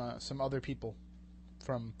with some other people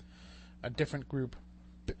from a different group,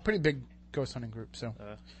 pretty big ghost hunting group. So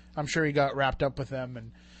I'm sure he got wrapped up with them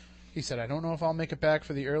and He said, I don't know if I'll make it back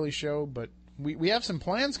for the early show, but we have some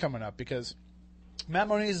plans coming up because Matt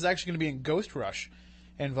Moniz is actually going to be in Ghost Rush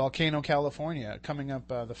in Volcano, California, coming up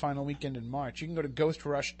the final weekend in March. You can go to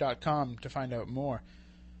ghostrush.com to find out more.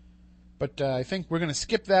 But I think we're going to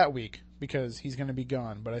skip that week because he's going to be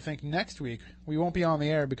gone. But I think next week we won't be on the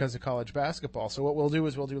air because of college basketball. So what we'll do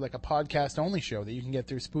is we'll do like a podcast-only show that you can get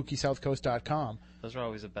through SpookySouthCoast.com. Those are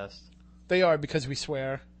always the best. They are because we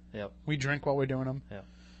swear. Yep. We drink while we're doing them. Yep.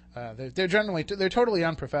 They're totally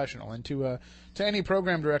unprofessional. And to any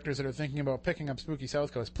program directors that are thinking about picking up Spooky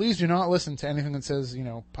South Coast, please do not listen to anything that says,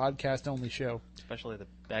 podcast-only show. Especially the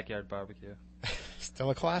backyard barbecue.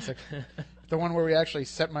 Still a classic. The one where we actually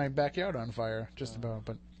set my backyard on fire, just about.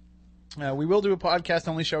 But we will do a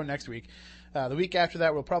podcast-only show next week. The week after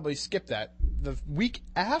that, we'll probably skip that. The week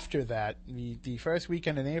after that, the first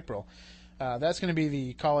weekend in April, that's going to be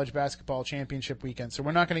the college basketball championship weekend, so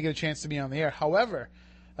we're not going to get a chance to be on the air. However,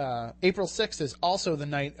 April 6th is also the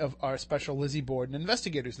night of our special Lizzie Borden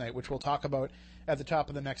Investigators Night, which we'll talk about at the top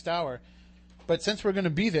of the next hour. But since we're going to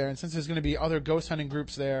be there, and since there's going to be other ghost hunting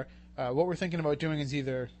groups there, what we're thinking about doing is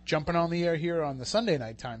either jumping on the air here on the Sunday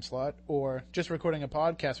night time slot or just recording a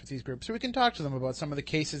podcast with these groups so we can talk to them about some of the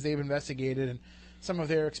cases they've investigated and some of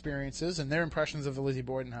their experiences and their impressions of the Lizzie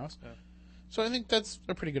Borden house. Yeah. So I think that's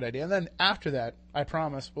a pretty good idea. And then after that, I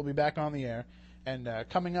promise, we'll be back on the air. And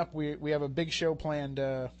coming up, we have a big show planned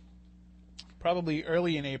probably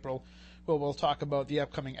early in April where we'll talk about the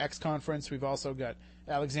upcoming X Conference. We've also got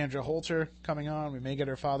Alexandra Holter coming on. We may get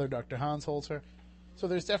her father, Dr. Hans Holter. So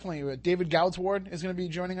there's definitely David Goudsward is going to be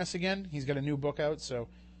joining us again. He's got a new book out, so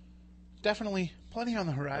definitely plenty on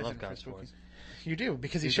the horizon. I love for Goudsward. You do,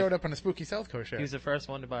 because he showed up on a Spooky South Coast show. He was the first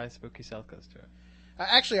one to buy a Spooky South Coast tour.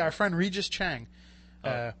 Actually, our friend Regis Chang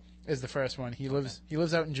is the first one. He lives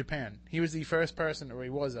out in Japan. He was the first person, or he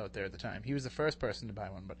was out there at the time. He was the first person to buy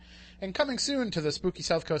one. And coming soon to the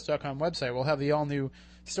SpookySouthCoast.com website, we'll have the all-new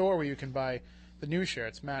store where you can buy the new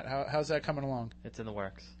shirts. Matt, how's that coming along? It's in the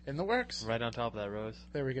works. In the works? Right on top of that, Rose.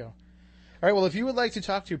 There we go. All right, well, if you would like to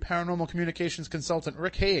talk to paranormal communications consultant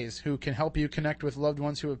Rick Hayes, who can help you connect with loved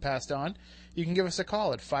ones who have passed on, you can give us a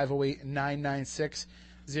call at 508-996-0500,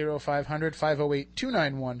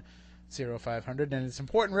 508-291-0500. And it's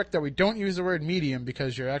important, Rick, that we don't use the word medium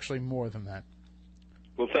because you're actually more than that.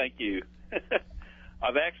 Well, thank you.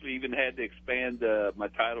 I've actually even had to expand my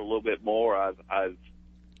title a little bit more. I've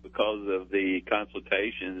because of the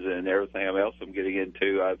consultations and everything else I'm getting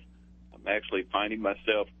into, I'm actually finding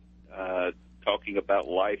myself talking about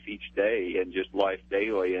life each day and just life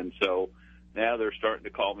daily. And so now they're starting to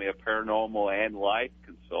call me a paranormal and life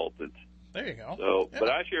consultant. There you go. So, yeah. But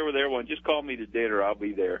I share with everyone, just call me to dinner. I'll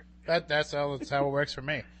be there. That's how it works for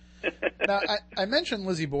me. Now, I mentioned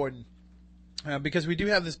Lizzie Borden because we do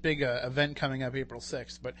have this big event coming up April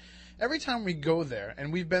 6th, but every time we go there,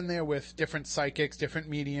 and we've been there with different psychics, different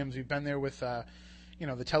mediums, we've been there with, the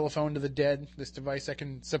telephone to the dead, this device that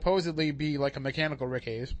can supposedly be like a mechanical Rick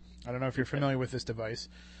Hayes. I don't know if you're familiar with this device,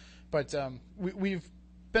 but we've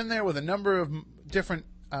been there with a number of different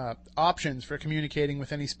options for communicating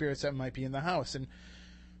with any spirits that might be in the house, and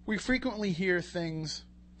we frequently hear things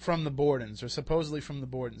from the Bordens, or supposedly from the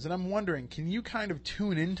Bordens. And I'm wondering, can you kind of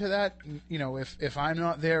tune into that? If I'm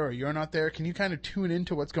not there or you're not there, can you kind of tune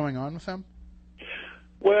into what's going on with them?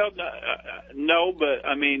 Well, no, but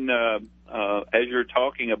I mean, as you're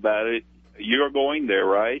talking about it, you're going there,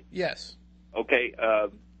 right? Yes. Okay.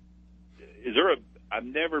 Is there I've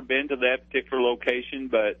never been to that particular location,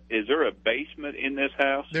 but is there a basement in this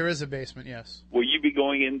house? There is a basement, yes. Will you be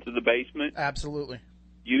going into the basement? Absolutely.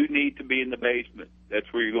 You need to be in the basement. That's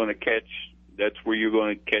where you're going to catch. That's where you're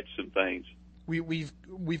going to catch some things. We've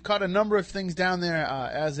caught a number of things down there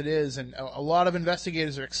as it is, and a lot of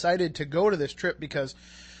investigators are excited to go to this trip because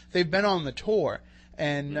they've been on the tour,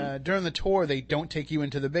 and during the tour they don't take you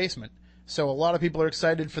into the basement. So a lot of people are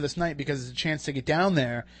excited for this night because it's a chance to get down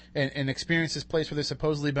there and experience this place where there's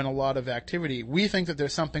supposedly been a lot of activity. We think that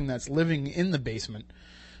there's something that's living in the basement.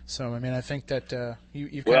 So, I mean, I think that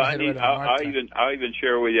you've kind of hit right on the mark. I'll even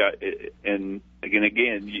share with you, and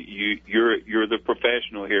again, you're the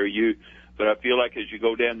professional here. But I feel like as you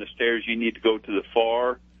go down the stairs, you need to go to the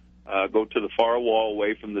far wall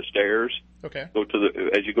away from the stairs. Okay.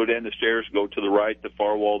 As you go down the stairs, go to the right, the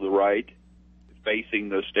far wall to the right, facing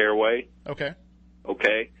the stairway. Okay.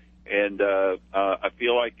 Okay. And I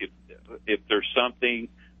feel like if there's something,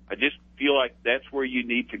 I just feel like that's where you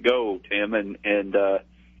need to go, Tim, and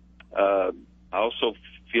I also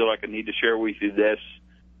feel like I need to share with you this.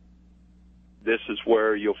 This is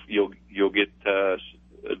where you'll get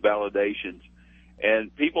validations,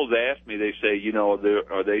 And people ask me, they say,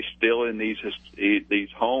 are they still in these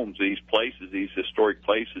homes, these places, these historic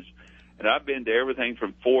places? And I've been to everything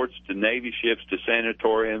from forts to Navy ships to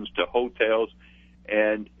sanatoriums to hotels.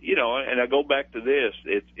 And, and I go back to this.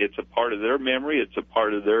 It's a part of their memory. It's a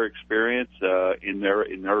part of their experience in their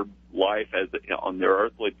life on their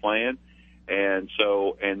earthly plan. And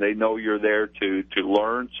they know you're there to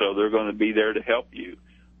learn, so they're going to be there to help you.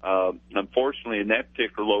 Unfortunately, in that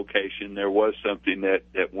particular location, there was something that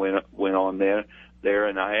went on there,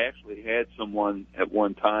 and I actually had someone at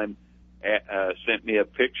one time sent me a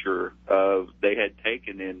picture of they had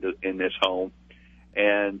taken in this home,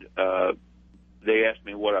 and they asked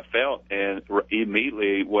me what I felt, and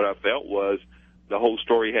immediately what I felt was the whole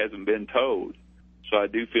story hasn't been told. So I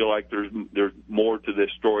do feel like there's more to this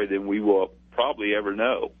story than we will probably ever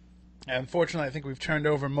know. Unfortunately, I think we've turned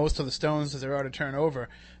over most of the stones that there are to turn over.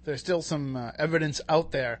 There's still some evidence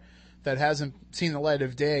out there that hasn't seen the light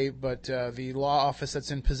of day, but the law office that's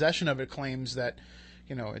in possession of it claims that,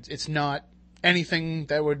 it's not anything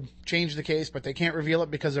that would change the case, but they can't reveal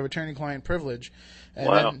it because of attorney-client privilege. And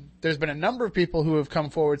wow. Then there's been a number of people who have come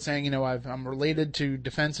forward saying, I'm related to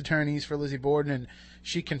defense attorneys for Lizzie Borden, and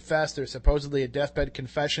she confessed. There's supposedly a deathbed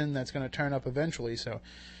confession that's going to turn up eventually, so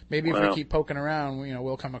maybe if we keep poking around,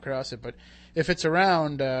 we'll come across it. But if it's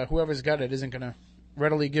around, whoever's got it isn't going to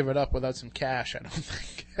readily give it up without some cash, I don't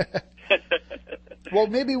think. Well,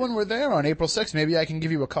 maybe when we're there on April 6th, maybe I can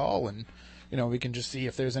give you a call and, we can just see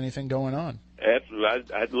if there's anything going on.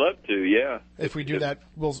 Absolutely. I'd love to, yeah. If we do that,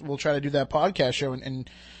 we'll try to do that podcast show and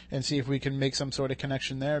see if we can make some sort of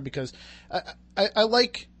connection there, because I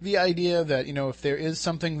like the idea that, if there is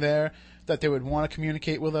something there, that they would want to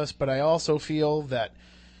communicate with us, but I also feel that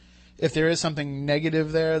if there is something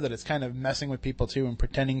negative there, that it's kind of messing with people too and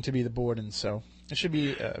pretending to be the Bordens. So it should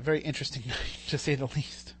be a very interesting night, to say the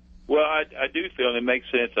least. Well, I do feel, and it makes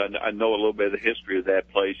sense. I know a little bit of the history of that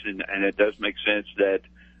place, and it does make sense that,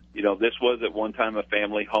 this was at one time a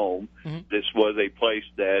family home. Mm-hmm. This was a place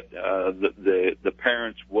that the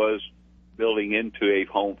parents was building into a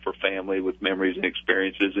home for family with memories and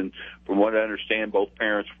experiences. And from what I understand, both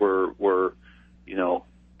parents were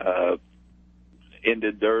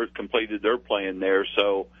completed their plan there,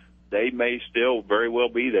 so they may still very well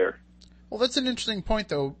be there. Well, that's an interesting point,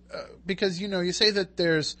 though, because you say that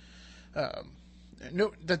there's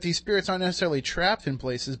that these spirits aren't necessarily trapped in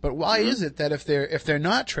places, but why mm-hmm. is it that if they're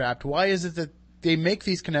not trapped, why is it that they make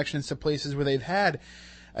these connections to places where they've had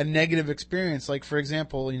a negative experience? Like, for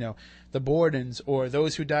example, the Bordens or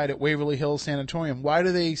those who died at Waverly Hills Sanatorium. Why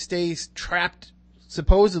do they stay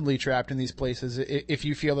supposedly trapped in these places if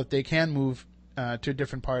you feel that they can move to a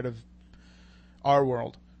different part of our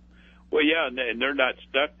world? Well, yeah, and they're not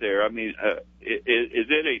stuck there. I mean, is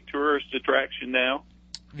it a tourist attraction now?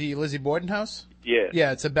 The Lizzie Borden house? Yes.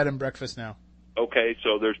 Yeah, it's a bed and breakfast now. Okay,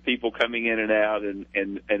 so there's people coming in and out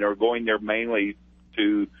and are going there mainly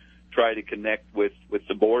to try to connect with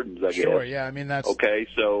the Bordens, I guess. Sure, yeah, I mean, that's... Okay,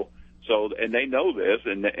 so and they know this,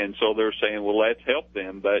 and so they're saying, well, let's help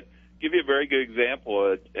them. But give you a very good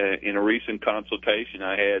example. In a recent consultation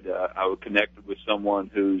I had, I was connected with someone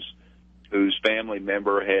whose family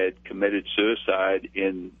member had committed suicide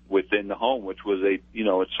within the home, which was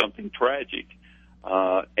it's something tragic.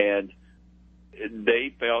 And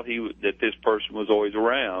they felt that this person was always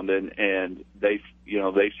around, and they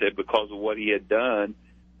said because of what he had done,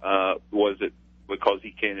 was it because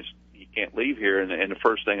he can't leave here? And the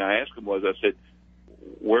first thing I asked him was, I said,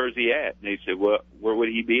 where is he at? And he said, well, where would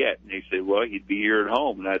he be at? And he said, well, he'd be here at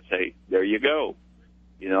home. And I'd say, there you go.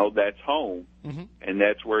 That's home. Mm-hmm. And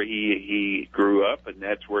that's where he grew up, and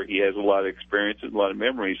that's where he has a lot of experience and a lot of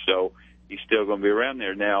memories. So he's still going to be around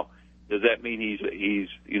there. Now, does that mean he's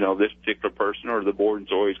this particular person or the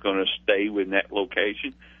Borden's always going to stay in that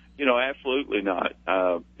location? Absolutely not.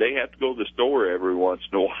 They have to go to the store every once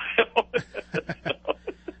in a while.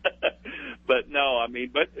 But no, I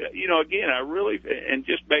mean, again, I really, and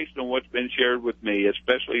just based on what's been shared with me,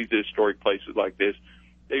 especially the historic places like this,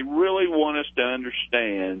 they really want us to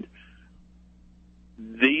understand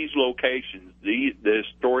these locations, these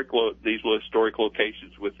historic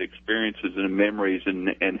locations with experiences and memories,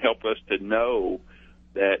 and help us to know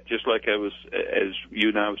that, just like as you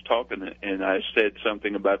and I was talking, and I said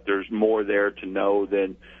something about there's more there to know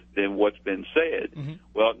than what's been said. Mm-hmm.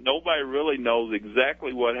 Well, nobody really knows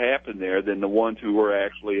exactly what happened there than the ones who were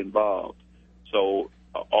actually involved. So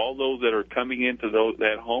all those that are coming into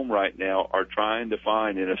that home right now are trying to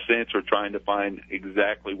find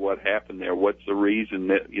exactly what happened there. What's the reason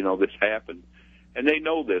that this happened? And they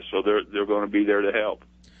know this, so they're going to be there to help.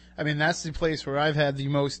 I mean, that's the place where I've had the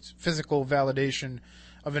most physical validation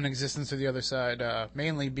of an existence of the other side,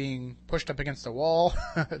 mainly being pushed up against a wall,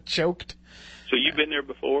 choked. So you've been there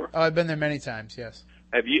before? Oh, I've been there many times, yes.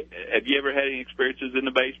 Have you ever had any experiences in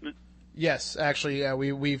the basement? Yes, actually,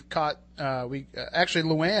 we've caught actually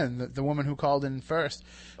Luann, the woman who called in first.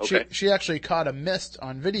 Okay. She actually caught a mist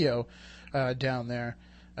on video down there,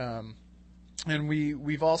 and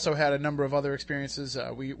we've also had a number of other experiences.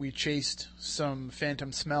 We chased some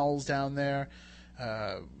phantom smells down there,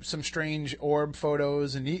 some strange orb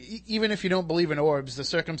photos, and even if you don't believe in orbs, the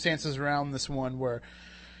circumstances around this one were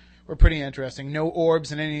pretty interesting. No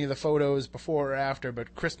orbs in any of the photos before or after,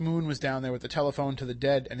 but Chris Moon was down there with the telephone to the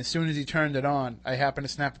dead, and as soon as he turned it on, I happened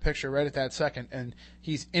to snap a picture right at that second, and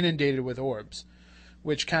he's inundated with orbs,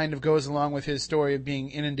 which kind of goes along with his story of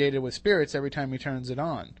being inundated with spirits every time he turns it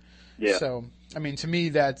on. Yeah. So, I mean, to me,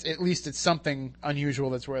 that's at least it's something unusual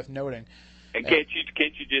that's worth noting. And can't you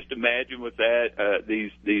just imagine with that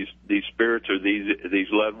these spirits or these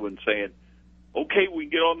loved ones saying, "Okay, we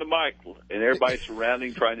can get on the mic," and everybody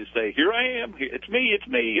surrounding trying to say, "Here I am. It's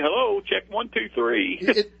me. Hello, check 1, 2,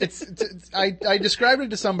 3." I described it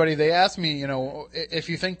to somebody. They asked me, if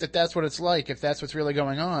you think that's what it's like, if that's what's really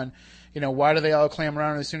going on, why do they all clam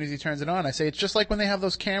around as soon as he turns it on? I say it's just like when they have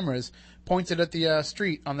those cameras pointed at the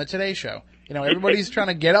street on the Today Show. Everybody's trying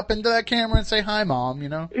to get up into that camera and say hi, Mom.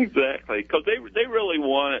 Exactly, because they really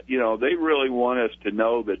want they really want us to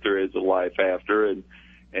know that there is a life after, and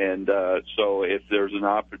so if there's an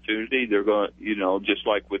opportunity, they're going to, just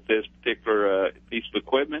like with this particular piece of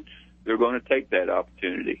equipment, they're going to take that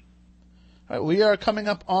opportunity. All right, we are coming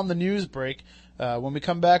up on the news break. When we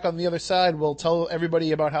come back on the other side, we'll tell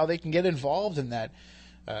everybody about how they can get involved in that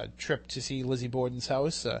trip to see Lizzie Borden's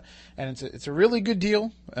house. And it's a really good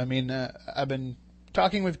deal. I mean, I've been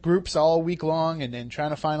talking with groups all week long and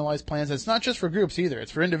trying to finalize plans. It's not just for groups either.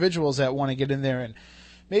 It's for individuals that want to get in there, and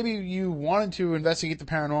maybe you wanted to investigate the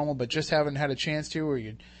paranormal but just haven't had a chance to, or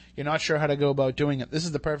you're not sure how to go about doing it. This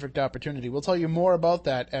is the perfect opportunity. We'll tell you more about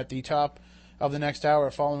that at the top of the next hour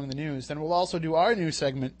following the news. Then we'll also do our new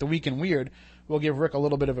segment, The Week in Weird. We'll give Rick a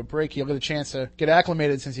little bit of a break. He'll get a chance to get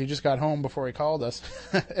acclimated since he just got home before he called us.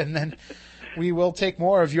 And then we will take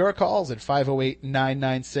more of your calls at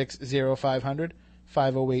 508-996-0500,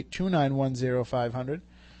 508-291-0500.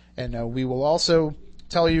 And we will also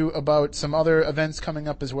tell you about some other events coming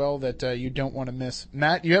up as well that you don't want to miss.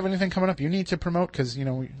 Matt, you have anything coming up you need to promote? Because,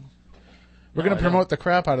 we're going to promote the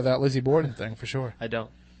crap out of that Lizzie Borden thing for sure. I don't.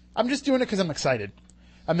 I'm just doing it because I'm excited.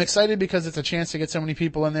 I'm excited because it's a chance to get so many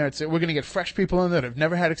people in there. We're going to get fresh people in there that have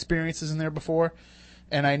never had experiences in there before.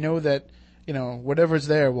 And I know that, whatever's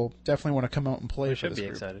there will definitely want to come out and play for this group. You should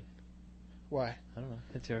be excited. Why? I don't know.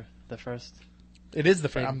 It's the first. It is the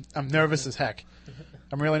first. I'm nervous as heck.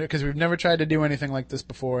 I'm really, because we've never tried to do anything like this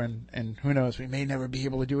before, and who knows, we may never be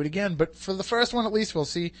able to do it again. But for the first one, at least, we'll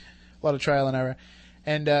see a lot of trial and error.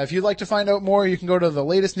 And if you'd like to find out more, you can go to the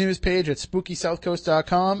latest news page at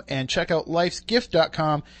SpookySouthCoast.com and check out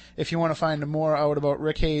Life'sGift.com if you want to find more out about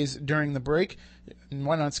Rick Hayes during the break. And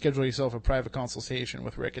why not schedule yourself a private consultation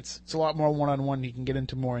with Rick? It's a lot more one-on-one. You can get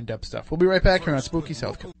into more in-depth stuff. We'll be right back here on Spooky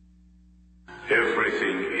South Coast.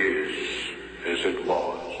 Everything is as it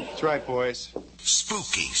was. That's right, boys.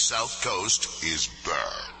 Spooky South Coast is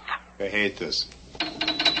back. I hate this.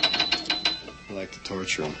 I like to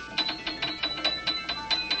torture them.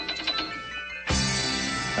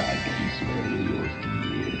 I can smell your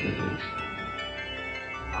fears.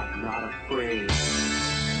 I'm not afraid.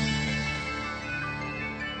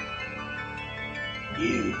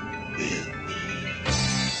 You will be.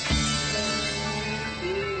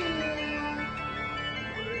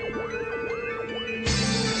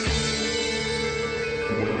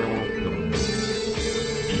 Welcome to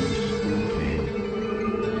Spooky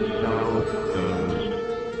South Coast.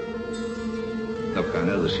 Look, I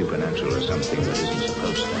know the supernatural is something that isn't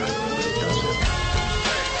supposed to happen, but it does happen.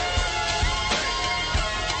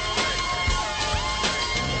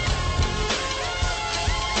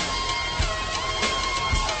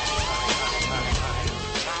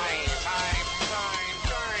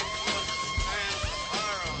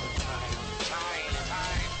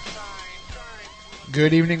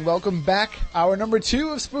 Good evening. Welcome back. Hour number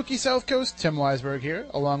 2 of Spooky South Coast. Tim Weisberg here,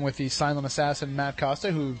 along with the silent assassin Matt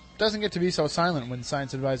Costa, who doesn't get to be so silent when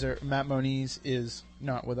science advisor Matt Moniz is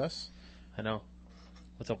not with us. I know.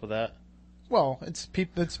 What's up with that? Well, it's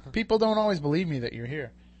people don't always believe me that you're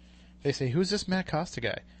here. They say, "Who's this Matt Costa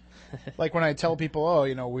guy?" Like when I tell people,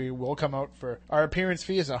 we will come out for our appearance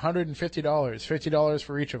fee is $150, $50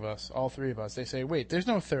 for each of us, all three of us. They say, "Wait, there's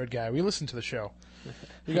no third guy. We listen to the show.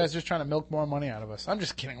 You guys are just trying to milk more money out of us." I'm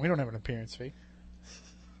just kidding. We don't have an appearance fee,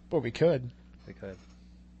 but we could. We could.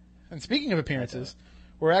 And speaking of appearances,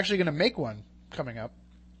 we're actually going to make one coming up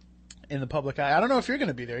in the public eye. I don't know if you're going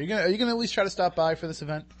to be there. Are you going to at least try to stop by for this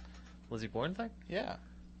event? Lizzie Borden thing? Yeah.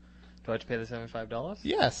 Do I have to pay the $75?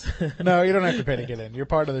 Yes. No, you don't have to pay to get in. You're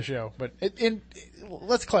part of the show. But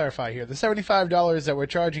let's clarify here. The $75 that we're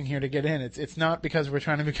charging here to get in, it's not because we're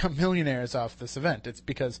trying to become millionaires off this event. It's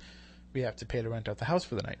because we have to pay to rent out the house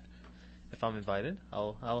for the night. If I'm invited,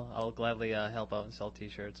 I'll gladly help out and sell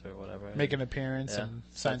T-shirts or whatever. Make an appearance and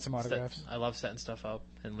sign some autographs. I love setting stuff up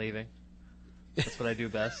and leaving. That's what I do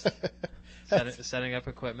best. Setting up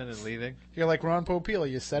equipment and leaving. You're like Ron Popeil.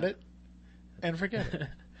 You set it and forget it.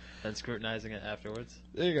 And scrutinizing it afterwards.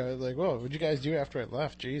 There you go. It's like, whoa, what'd you guys do after I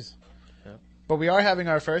left? Jeez. Yeah. But we are having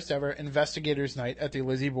our first ever Investigators Night at the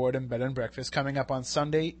Lizzie Borden Bed and Breakfast coming up on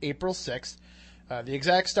Sunday, April 6th. The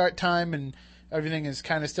exact start time and everything is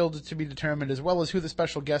kind of still to be determined, as well as who the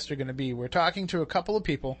special guests are going to be. We're talking to a couple of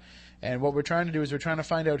people, and what we're trying to do is we're trying to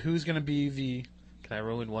find out who's going to be the... Can I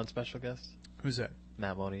ruin one special guest? Who's that?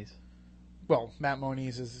 Matt Moniz. Well, Matt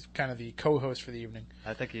Moniz is kind of the co-host for the evening.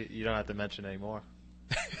 I think you don't have to mention anymore.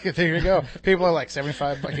 There you go. People are like,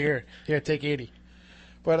 75, but here, take 80.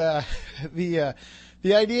 But the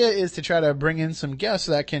idea is to try to bring in some guests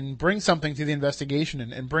that can bring something to the investigation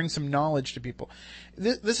and bring some knowledge to people.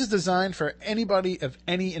 This is designed for anybody of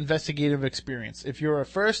any investigative experience. If you're a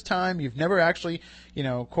first time, you've never actually,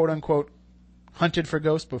 quote unquote, hunted for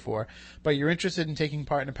ghosts before, but you're interested in taking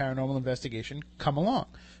part in a paranormal investigation, come along.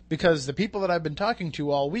 Because the people that I've been talking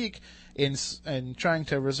to all week in trying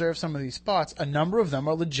to reserve some of these spots, a number of them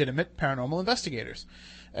are legitimate paranormal investigators.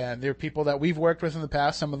 And they're people that we've worked with in the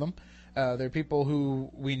past, some of them. They're people who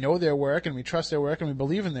we know their work and we trust their work and we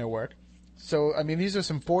believe in their work. So, I mean, these are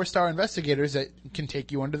some 4-star investigators that can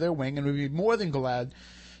take you under their wing and would be more than glad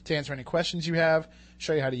to answer any questions you have,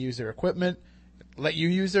 show you how to use their equipment, let you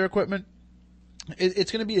use their equipment.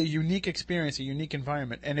 It's going to be a unique experience, a unique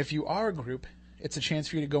environment. And if you are a group, it's a chance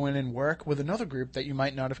for you to go in and work with another group that you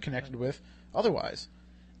might not have connected with otherwise.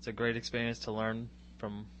 It's a great experience to learn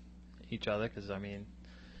from each other because, I mean,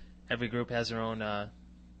 every group has their own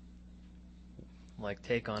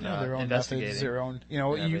take on their own investigating methods, their own,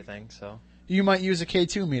 everything. So you might use a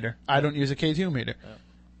K2 meter. I don't use a K2 meter. Yeah.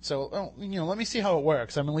 So, let me see how it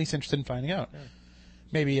works. I'm at least interested in finding out. Yeah.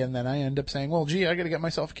 Maybe, and then I end up saying, well, gee, I got to get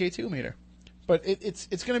myself a K2 meter. But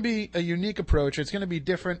it's going to be a unique approach. It's going to be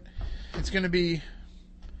different. It's going to be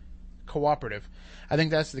cooperative. I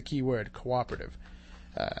think that's the key word, cooperative.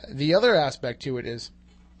 The other aspect to it is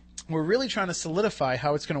we're really trying to solidify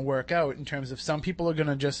how it's going to work out in terms of some people are going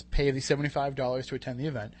to just pay the $75 to attend the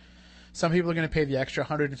event. Some people are going to pay the extra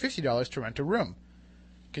 $150 to rent a room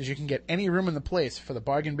because you can get any room in the place for the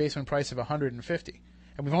bargain basement price of $150.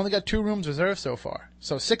 And we've only got 2 rooms reserved so far.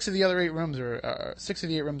 So 6 of the 8 rooms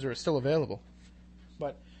are still available.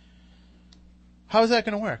 But how is that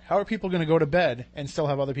going to work? How are people going to go to bed and still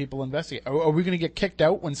have other people investigate? Are we going to get kicked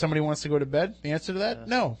out when somebody wants to go to bed? The answer to that,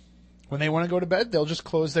 no. When they want to go to bed, they'll just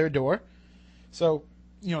close their door. So,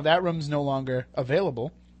 that room's no longer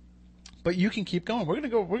available. But you can keep going. We're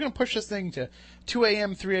going to push this thing to 2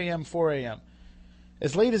 a.m., 3 a.m., 4 a.m.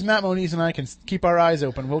 As late as Matt Moniz and I can keep our eyes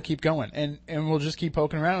open, we'll keep going. And we'll just keep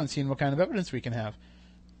poking around and seeing what kind of evidence we can have.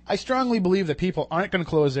 I strongly believe that people aren't going to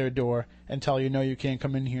close their door and tell you, no, you can't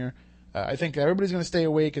come in here. I think everybody's going to stay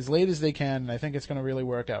awake as late as they can, and I think it's going to really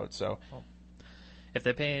work out. So, if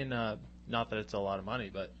they're paying, not that it's a lot of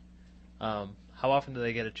money, but how often do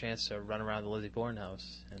they get a chance to run around the Lizzie Borden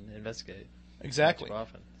house and investigate? Exactly. Too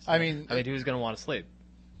often. So, I mean, who's going to want to sleep?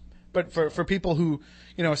 But for people who,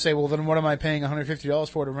 say, well, then what am I paying $150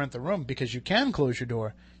 for to rent the room? Because you can close your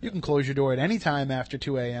door. You can close your door at any time after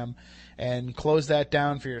 2 a.m. and close that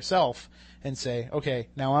down for yourself and say, okay,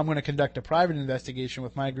 now I'm going to conduct a private investigation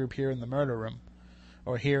with my group here in the murder room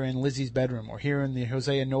or here in Lizzie's bedroom or here in the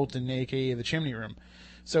Hosea Knowlton, a.k.a. the chimney room.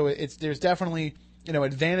 So there's definitely,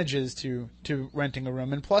 advantages to renting a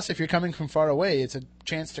room. And plus, if you're coming from far away, it's a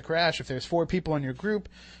chance to crash. If there's 4 people in your group,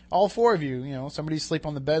 all 4 of you, somebody sleep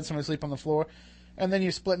on the bed, somebody sleep on the floor, and then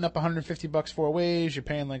you're splitting up $150 4 ways. You're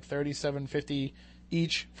paying like $37.50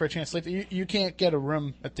 each for a chance to sleep. You can't get a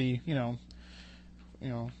room at the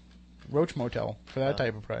Roach Motel for that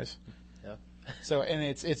type of price. Yeah. So, and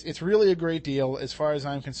it's really a great deal as far as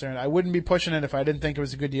I'm concerned. I wouldn't be pushing it if I didn't think it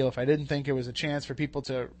was a good deal, if I didn't think it was a chance for people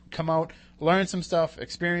to come out, learn some stuff,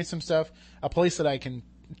 experience some stuff, a place that I can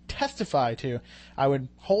testify to. I would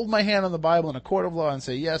hold my hand on the Bible in a court of law and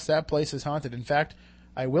say, yes, that place is haunted. In fact,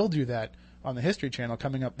 I will do that on the History Channel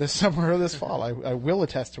coming up this summer or this fall. I will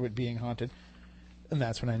attest to it being haunted. And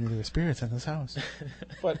that's when I knew there were spirits in this house.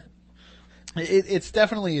 But it's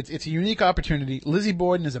definitely, it's a unique opportunity. Lizzie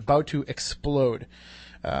Borden is about to explode.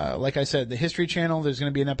 Like I said, the History Channel, there's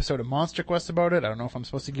going to be an episode of Monster Quest about it. I don't know if I'm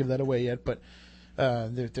supposed to give that away yet, but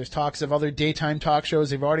there's talks of other daytime talk shows.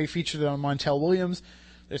 They've already featured it on Montel Williams.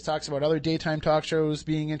 There's talks about other daytime talk shows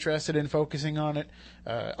being interested in focusing on it.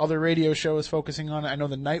 Other radio shows focusing on it. I know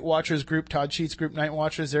the Night Watchers group, Todd Sheets' group, Night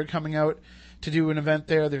Watchers, they're coming out to do an event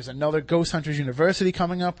there. There's another Ghost Hunters University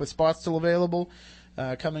coming up with spots still available,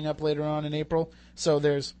 coming up later on in April. So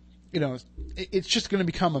there's, it's just going to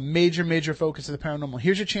become a major, major focus of the paranormal.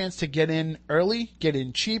 Here's your chance to get in early, get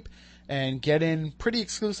in cheap, and get in pretty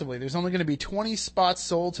exclusively. There's only going to be 20 spots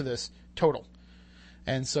sold to this total.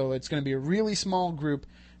 And so it's going to be a really small group.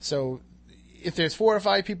 So if there's 4 or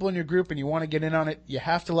 5 people in your group and you want to get in on it, you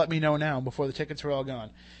have to let me know now before the tickets are all gone.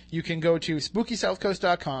 You can go to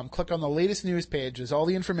SpookySouthCoast.com, click on the latest news page. There's all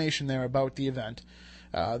the information there about the event.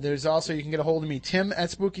 There's also, you can get a hold of me, Tim at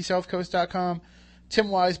SpookySouthCoast.com, Tim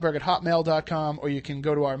Weisberg at Hotmail.com, or you can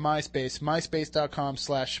go to our MySpace,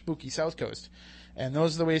 MySpace.com/SpookySouthCoast. And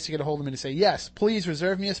those are the ways to get a hold of me to say, yes, please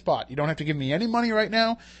reserve me a spot. You don't have to give me any money right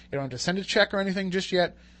now. You don't have to send a check or anything just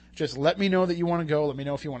yet. Just let me know that you want to go. Let me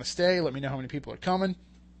know if you want to stay. Let me know how many people are coming.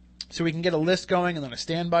 So we can get a list going and then a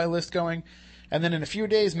standby list going. And then in a few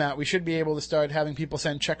days, Matt, we should be able to start having people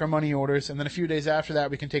send check or money orders. And then a few days after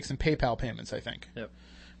that, we can take some PayPal payments, I think. Yep.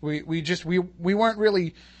 We weren't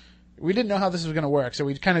really, we didn't know how this was going to work. So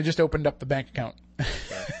we kind of just opened up the bank account.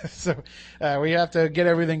 So we have to get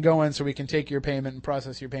everything going so we can take your payment and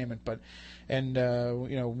process your payment. And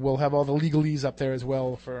we'll have all the legalese up there as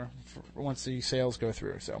well for once the sales go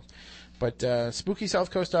through. So, but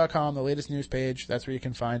SpookySouthCoast.com, the latest news page, that's where you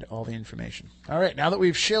can find all the information. All right, now that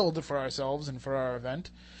we've shilled for ourselves and for our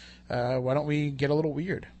event, why don't we get a little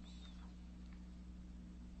weird?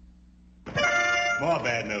 More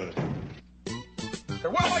bad news.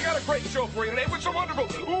 Well, I got a great show for you today with some wonderful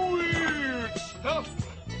weird stuff.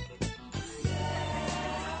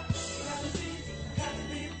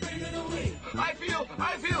 I feel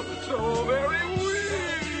so very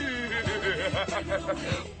weird.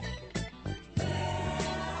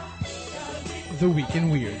 The Week in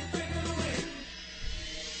Weird.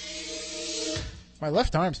 My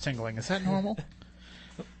left arm's tingling. Is that normal?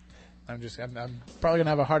 I'm probably going to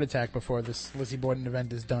have a heart attack before this Lizzie Borden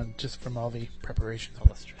event is done, just from all the preparations. All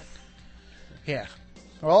the stress. Yeah.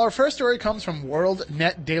 Well, our first story comes from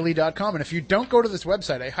WorldNetDaily.com, and if you don't go to this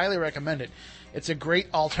website, I highly recommend it. It's a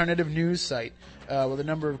great alternative news site with a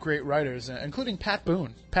number of great writers, including Pat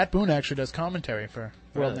Boone. Pat Boone actually does commentary for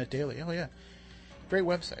WorldNet Daily. Oh, yeah. Great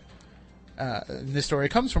website. This story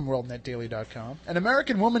comes from WorldNetDaily.com. An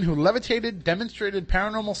American woman who levitated, demonstrated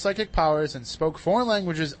paranormal psychic powers, and spoke foreign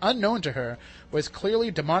languages unknown to her was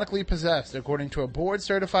clearly demonically possessed, according to a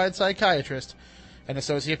board-certified psychiatrist and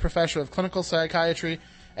associate professor of clinical psychiatry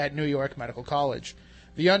at New York Medical College.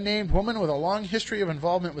 The unnamed woman, with a long history of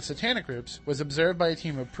involvement with satanic groups, was observed by a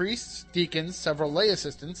team of priests, deacons, several lay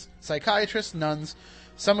assistants, psychiatrists, nuns,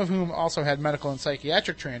 some of whom also had medical and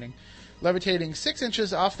psychiatric training, levitating 6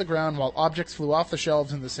 inches off the ground while objects flew off the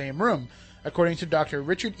shelves in the same room, according to Dr.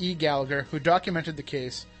 Richard E. Gallagher, who documented the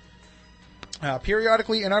case.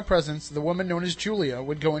 Periodically in our presence, the woman known as Julia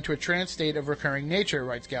would go into a trance state of recurring nature,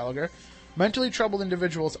 writes Gallagher. Mentally troubled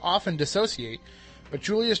individuals often dissociate, but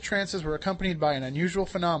Julia's trances were accompanied by an unusual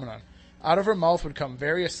phenomenon. Out of her mouth would come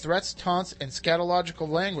various threats, taunts, and scatological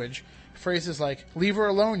language, phrases like, "Leave her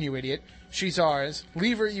alone, you idiot," "She's ours,"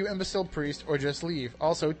 "Leave her, you imbecile priest," or just leave.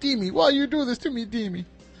 Also, "Demi, why you do this to me, Demi?"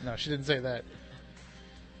 No, she didn't say that.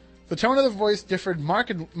 The tone of the voice differed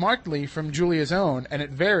markedly from Julia's own, and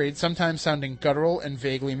it varied, sometimes sounding guttural and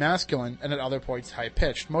vaguely masculine, and at other points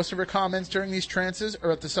high-pitched. Most of her comments during these trances,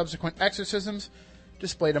 or at the subsequent exorcisms,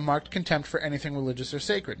 displayed a marked contempt for anything religious or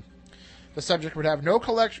sacred. The subject would have no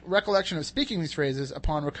recollection of speaking these phrases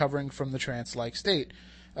upon recovering from the trance-like state,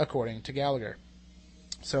 according to Gallagher.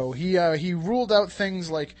 So he ruled out things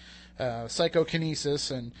like psychokinesis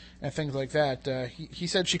and things like that. He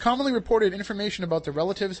said she commonly reported information about the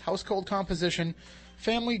relatives, household composition,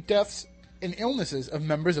 family deaths, and illnesses of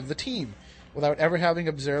members of the team, without ever having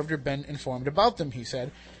observed or been informed about them, he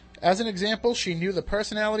said. As an example, she knew the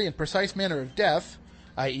personality and precise manner of death,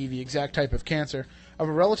 i.e. the exact type of cancer, of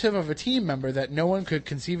a relative of a team member that no one could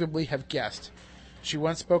conceivably have guessed. She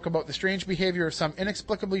once spoke about the strange behavior of some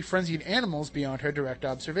inexplicably frenzied animals beyond her direct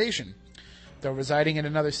observation. Though residing in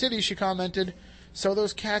another city, she commented, "So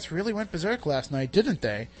those cats really went berserk last night, didn't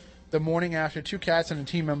they?" The morning after, 2 cats in a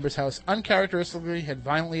team member's house uncharacteristically had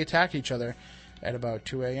violently attacked each other at about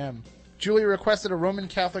 2 a.m. Julia requested a Roman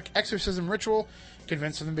Catholic exorcism ritual,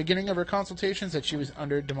 convinced from the beginning of her consultations that she was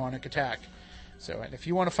under demonic attack. So, and if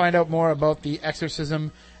you want to find out more about the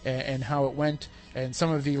exorcism and how it went, and some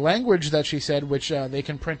of the language that she said, which they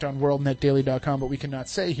can print on worldnetdaily.com, but we cannot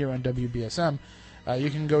say here on WBSM, you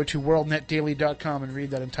can go to worldnetdaily.com and read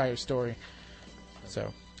that entire story.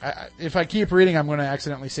 So, if I keep reading, I'm going to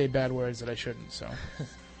accidentally say bad words that I shouldn't. So,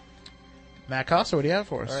 Matt Costa, what do you have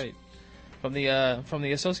for us? All right. From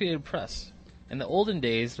the Associated Press. In the olden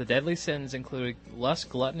days, the deadly sins included lust,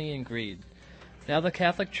 gluttony, and greed. Now the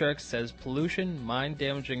Catholic Church says pollution,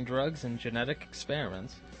 mind-damaging drugs, and genetic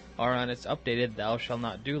experiments are on its updated Thou Shall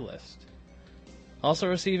Not Do list. Also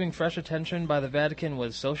receiving fresh attention by the Vatican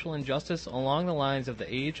was social injustice along the lines of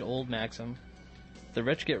the age-old maxim, the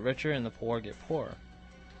rich get richer and the poor get poorer.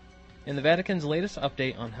 In the Vatican's latest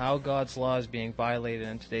update on how God's law is being violated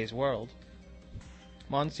in today's world,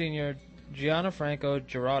 Monsignor Gianfranco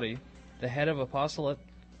Girotti, the head of Apostolic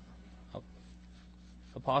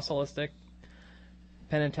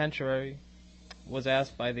Penitentiary, was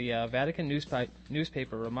asked by the Vatican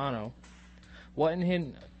newspaper Romano what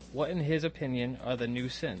in his opinion are the new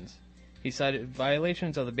sins. He cited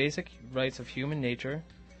violations of the basic rights of human nature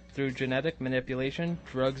through genetic manipulation,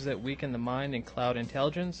 drugs that weaken the mind and cloud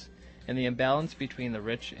intelligence, and the imbalance between the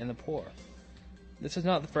rich and the poor. This is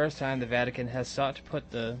not the first time the Vatican has sought to put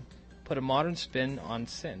a modern spin on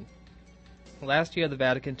sin. Last year, the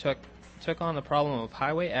Vatican took on the problem of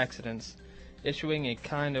highway accidents, issuing a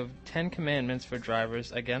kind of 10 commandments for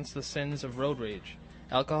drivers against the sins of road rage,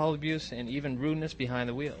 alcohol abuse, and even rudeness behind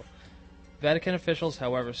the wheel. Vatican officials,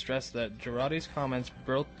 however, stressed that Girotti's comments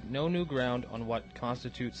broke no new ground on what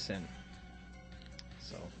constitutes sin.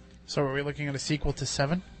 So are we looking at a sequel to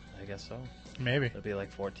 7? I guess so. Maybe. It'll be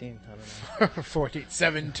like 14. I don't know. 14.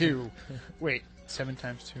 7, 2. Wait. 7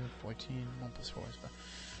 times 2, 14. 1 plus 4 is 5.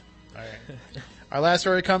 All right. Our last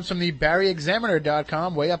story comes from the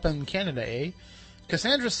BarrieExaminer.com, way up in Canada, eh?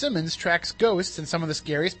 Cassandra Simmons tracks ghosts in some of the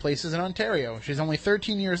scariest places in Ontario. She's only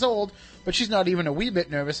 13 years old, but she's not even a wee bit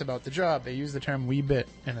nervous about the job. They use the term wee bit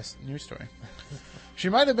in a news story. She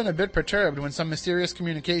might have been a bit perturbed when some mysterious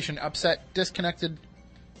communication disconnected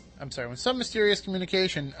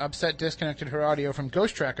her audio from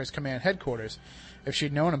Ghost Tracker's command headquarters, if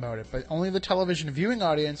she'd known about it, but only the television viewing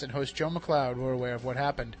audience and host Joe McLeod were aware of what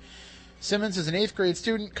happened. Simmons is an 8th grade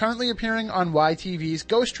student currently appearing on YTV's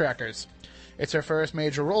Ghost Trackers. It's her first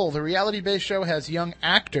major role. The reality-based show has young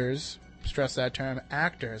actors, stress that term,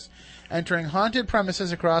 actors, entering haunted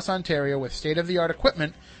premises across Ontario with state-of-the-art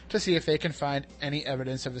equipment to see if they can find any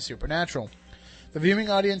evidence of the supernatural. The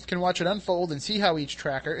viewing audience can watch it unfold and see how each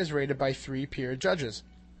tracker is rated by 3 peer judges.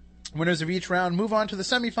 Winners of each round move on to the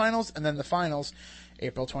semifinals and then the finals,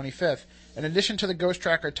 April 25th. In addition to the Ghost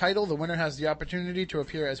Tracker title, the winner has the opportunity to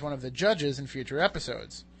appear as one of the judges in future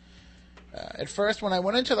episodes. At first, when I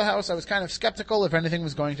went into the house, I was kind of skeptical if anything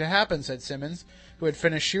was going to happen, said Simmons, who had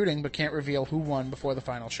finished shooting but can't reveal who won before the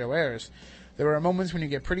final show airs. There are moments when you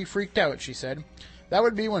get pretty freaked out, she said. That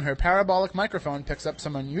would be when her parabolic microphone picks up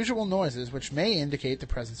some unusual noises which may indicate the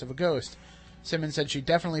presence of a ghost. Simmons said she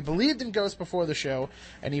definitely believed in ghosts before the show,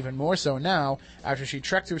 and even more so now, after she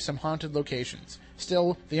trekked through some haunted locations.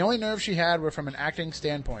 Still, the only nerves she had were from an acting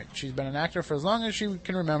standpoint. She's been an actor for as long as she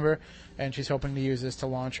can remember, and she's hoping to use this to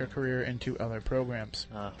launch her career into other programs.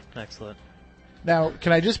 Excellent. Now,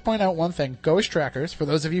 can I just point out one thing? Ghost Trackers, for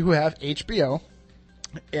those of you who have HBO,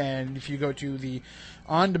 and if you go to the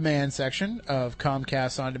on-demand section of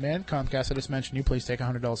Comcast On Demand, Comcast, I just mentioned you, please take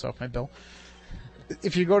 $100 off my bill.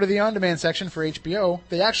 If you go to the on-demand section for HBO,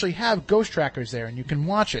 they actually have Ghost Trackers there, and you can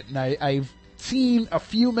watch it. And I've seen a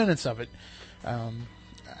few minutes of it. I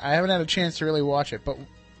haven't had a chance to really watch it, but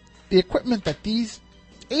the equipment that these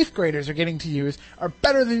 8th graders are getting to use are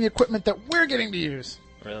better than the equipment that we're getting to use.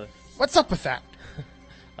 Really? What's up with that?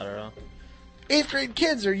 I don't know. 8th grade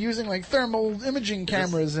kids are using like thermal imaging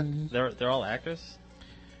cameras and they're all actors?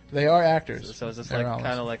 They are actors. So is this like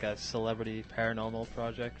kind of like a celebrity paranormal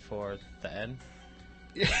project for the N?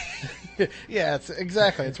 Yeah,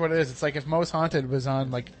 it's what it is. It's like if Most Haunted was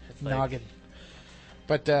on like Noggin.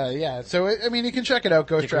 But yeah, so I mean, you can check it out.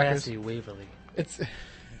 Ghost Trackers. Degrassi Waverly. It's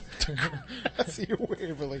Degrassi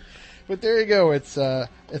Waverly. But there you go. It's a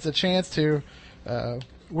chance to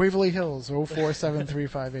Waverly Hills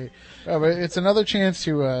 047358. But it's another chance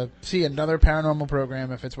to see another paranormal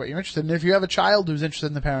program if it's what you're interested in. If you have a child who's interested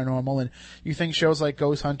in the paranormal and you think shows like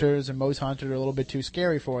Ghost Hunters and Most Haunted are a little bit too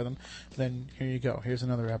scary for them, then here you go. Here's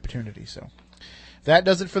another opportunity. So that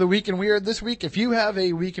does it for the Week in Weird this week. If you have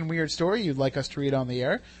a Week in Weird story you'd like us to read on the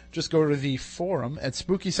air, just go to the forum at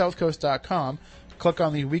SpookySouthCoast.com, click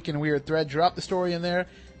on the Week in Weird thread, drop the story in there,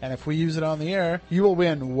 and if we use it on the air, you will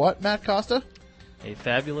win what, Matt Costa? A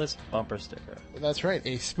fabulous bumper sticker. That's right,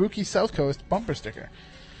 a Spooky South Coast bumper sticker.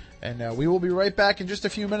 And we will be right back in just a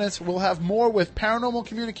few minutes. We'll have more with paranormal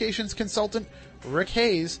communications consultant Rick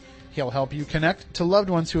Hayes. He'll help you connect to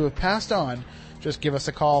loved ones who have passed on. Just give us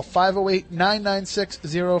a call,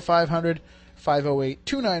 508-996-0500,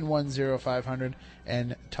 508-291-0500,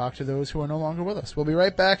 and talk to those who are no longer with us. We'll be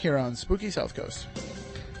right back here on Spooky South Coast.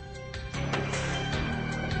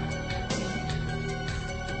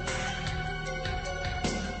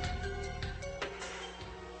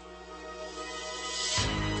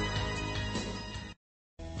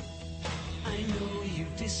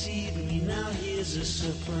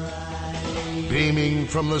 Beaming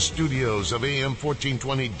from the studios of AM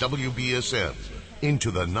 1420 WBSM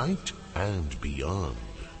into the night and beyond.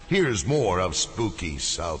 Here's more of Spooky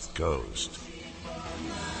South Coast.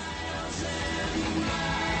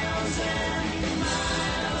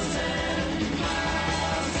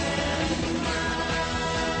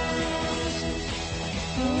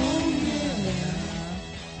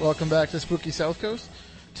 Welcome back to Spooky South Coast.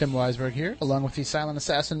 Tim Weisberg here, along with the silent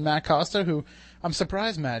assassin Matt Costa, who, I'm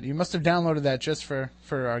surprised, Matt, you must have downloaded that just for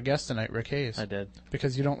our guest tonight, Rick Hayes. I did.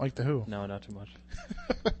 Because you don't like The Who. No, not too much.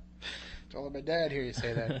 Told my dad hear you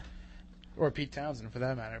say that. Or Pete Townsend, for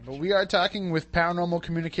that matter. But we are talking with paranormal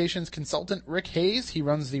communications consultant Rick Hayes. He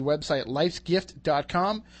runs the website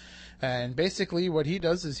lifesgift.com. And basically what he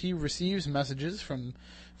does is he receives messages from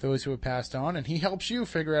those who have passed on, and he helps you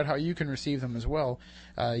figure out how you can receive them as well.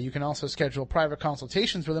 You can also schedule private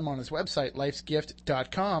consultations with him on his website,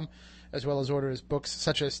 lifesgift.com, as well as order his books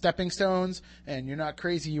such as Stepping Stones and You're Not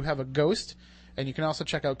Crazy, You Have a Ghost. And you can also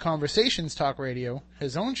check out Conversations Talk Radio,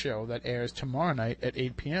 his own show that airs tomorrow night at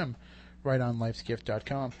 8 p.m. right on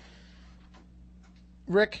lifesgift.com.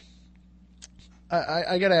 Rick,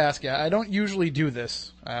 I got to ask you, I don't usually do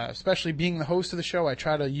this, especially being the host of the show. I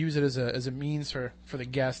try to use it as a means for the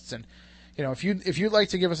guests. And, you know, if you'd like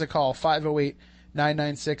to give us a call,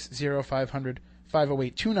 508-996-0500,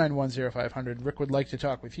 508-291-0500. Rick would like to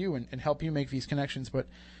talk with you and help you make these connections. But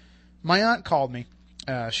my aunt called me.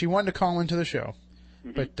 She wanted to call into the show,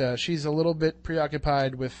 but she's a little bit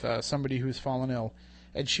preoccupied with somebody who's fallen ill.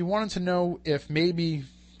 And she wanted to know if maybe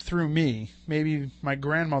through me, maybe my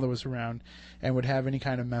grandmother was around and would have any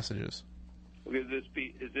kind of messages. Is this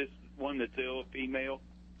one that's ill a female?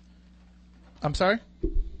 I'm sorry?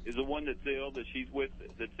 Is the one that's ill that she's with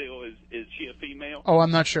that's ill, is she a female? Oh,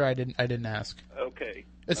 I'm not sure. I didn't ask. Okay.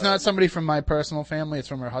 It's not somebody from my personal family. It's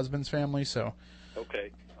from her husband's family. So.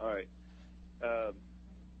 Okay. All right.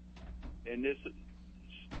 And this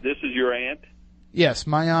is your aunt? Yes,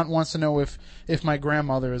 my aunt wants to know if my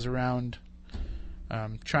grandmother is around,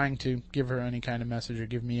 trying to give her any kind of message or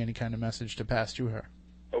give me any kind of message to pass to her.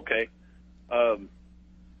 Okay.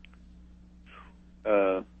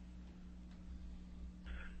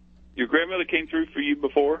 Your grandmother came through for you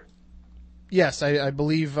before? Yes, I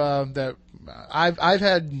believe that I've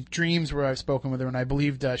had dreams where I've spoken with her, and I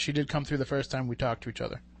believed she did come through the first time we talked to each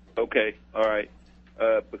other. Okay, all right.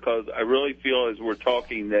 Because I really feel as we're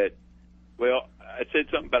talking that, well, I said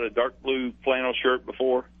something about a dark blue flannel shirt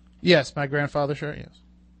before. Yes, my grandfather's shirt, yes.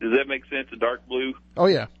 Does that make sense, a dark blue? Oh,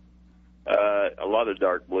 yeah. A lot of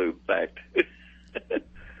dark blue, in fact.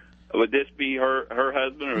 Would this be her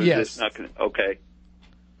husband, or is yes. this not going to... Okay.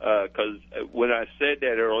 Because when I said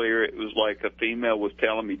that earlier, it was like a female was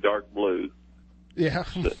telling me dark blue. Yeah.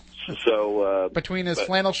 So between his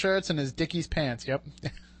flannel shirts and his Dickies pants, yep.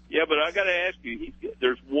 Yeah, but I got to ask you,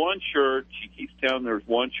 there's one shirt, she keeps telling there's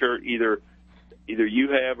one shirt either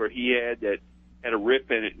you have or he had that had a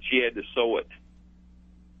rip in it, and she had to sew it.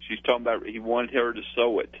 She's talking about he wanted her to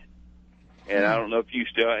sew it. And I don't know if you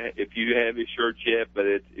have his shirt yet, but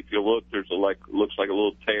if you look, there's looks like a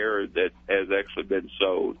little tear that has actually been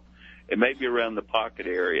sewed. It may be around the pocket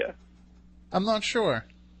area. I'm not sure.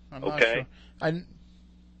 Okay. I'd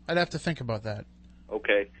have to think about that.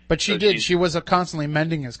 Okay. But she did. She was constantly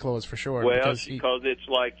mending his clothes for sure. Well, because it's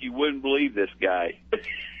like you wouldn't believe this guy.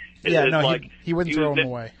 Yeah, no, like he wouldn't throw him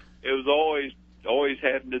away. It was always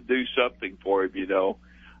having to do something for him, you know.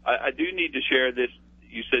 I do need to share this.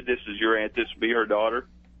 You said this is your aunt. This would be her daughter?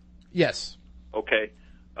 Yes. Okay.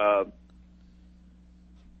 I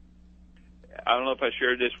don't know if I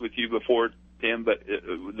shared this with you before, Tim, but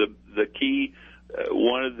the key,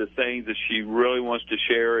 one of the things that she really wants to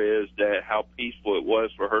share is that how peaceful it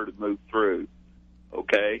was for her to move through.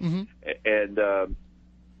 Okay? Mm-hmm. And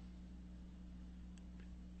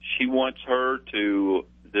she wants her to,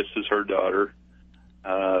 this is her daughter,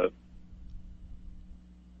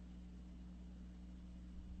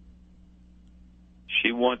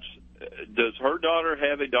 she wants, does her daughter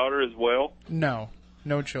have a daughter as well? No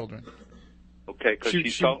children. Okay, because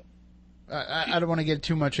she's talking. I don't want to get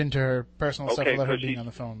too much into her personal stuff without her being on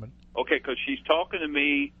the phone. But okay, because she's talking to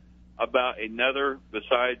me about another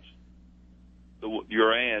besides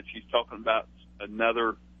your aunt. She's talking about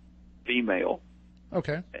another female.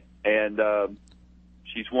 Okay. And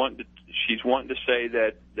she's wanting to say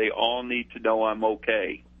that they all need to know I'm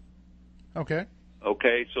okay. Okay.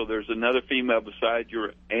 Okay, so there's another female besides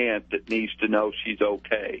your aunt that needs to know she's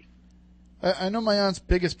okay. I know my aunt's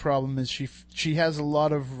biggest problem is she has a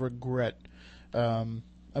lot of regret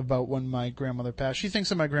about when my grandmother passed. She thinks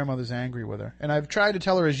that my grandmother's angry with her. And I've tried to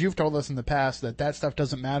tell her, as you've told us in the past, that stuff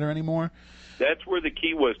doesn't matter anymore. That's where the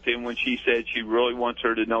key was, Tim, when she said she really wants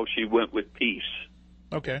her to know she went with peace.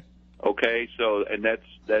 Okay. Okay, so, and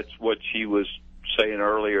that's what she was saying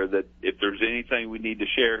earlier, that if there's anything we need to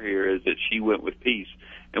share here is that she went with peace.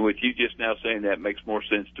 And with you just now saying that makes more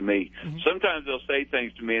sense to me. Mm-hmm. Sometimes they'll say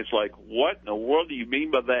things to me, it's like, what in the world do you mean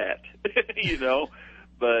by that? You know?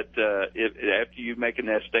 But after you making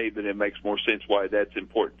that statement, it makes more sense why that's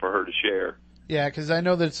important for her to share. Yeah, because I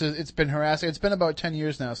know that it's been harassing. It's been about 10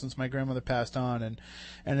 years now since my grandmother passed on,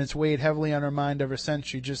 and it's weighed heavily on her mind ever since.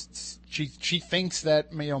 She thinks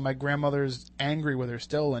that my grandmother's angry with her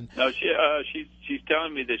still, and no, she's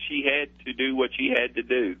telling me that she had to do what she had to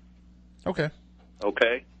do. Okay.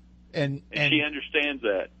 Okay. And she understands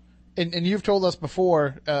that. And you've told us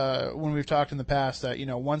before when we've talked in the past that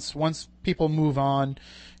once people move on,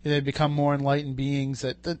 they become more enlightened beings.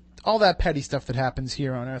 That all that petty stuff that happens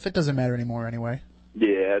here on Earth, it doesn't matter anymore anyway.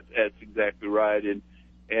 Yeah, that's exactly right.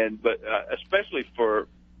 But especially for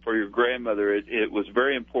your grandmother, it was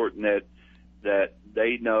very important that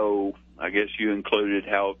they know. I guess you included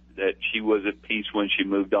how that she was at peace when she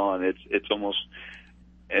moved on. It's almost,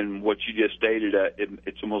 and what you just stated,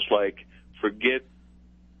 it's almost like forget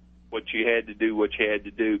what you had to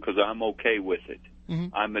do, because I'm okay with it.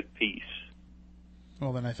 Mm-hmm. I'm at peace.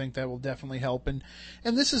 Well, then I think that will definitely help. And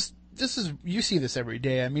this is you see this every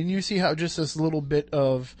day. I mean, you see how just this little bit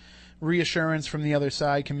of reassurance from the other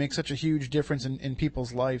side can make such a huge difference in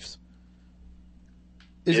people's lives.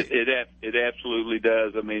 It absolutely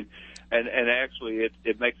does. I mean, and actually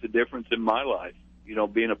it makes a difference in my life,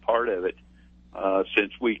 being a part of it.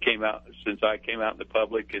 Since I came out in the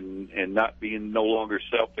public and not being no longer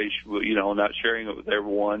selfish, not sharing it with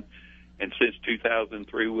everyone. And since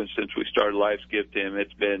 2003, since we started Life's Gift, Tim,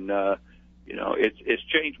 it's been, it's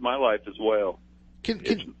changed my life as well.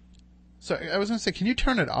 Sorry, I was going to say, can you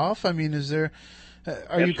turn it off? I mean, is there,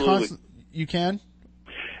 you can?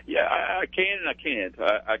 Yeah, I can and I can't.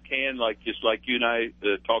 I can, just like you and I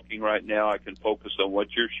talking right now, I can focus on what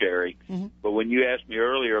you're sharing. Mm-hmm. But when you asked me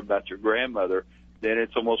earlier about your grandmother, then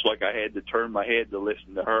it's almost like I had to turn my head to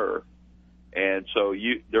listen to her. And so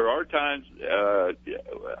there are times,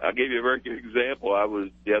 I'll give you a very good example.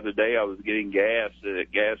 The other day I was getting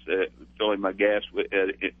filling my gas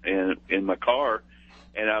in my car,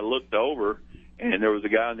 and I looked over, and there was a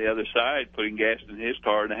guy on the other side putting gas in his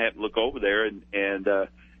car, and I had to look over there, and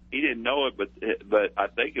he didn't know it, but I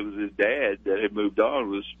think it was his dad that had moved on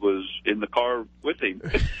was in the car with him.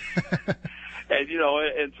 And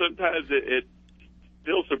and sometimes it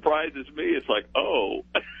still surprises me. It's like, oh.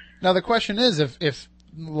 Now the question is, if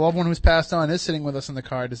the loved one who's passed on is sitting with us in the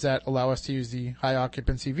car, does that allow us to use the high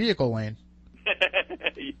occupancy vehicle lane?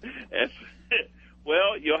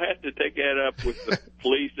 Well, you'll have to take that up with the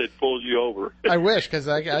police that pulls you over. I wish, because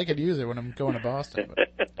I could use it when I'm going to Boston. But.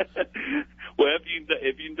 Well,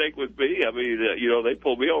 if you can think with me, I mean, they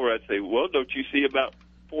pull me over. I'd say, well, don't you see about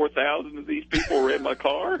 4,000 of these people were in my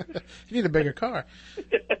car? You need a bigger car.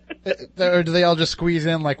 Or do they all just squeeze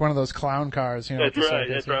in like one of those clown cars? That's right.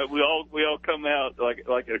 That's right. We all come out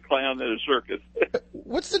like a clown at a circus.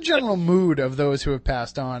 What's the general mood of those who have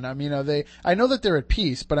passed on? I mean, I know that they're at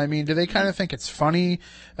peace, but I mean, do they kind of think it's funny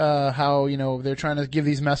how they're trying to give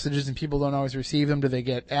these messages and people don't always receive them? Do they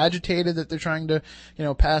get agitated that they're trying to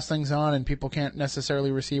pass things on and people can't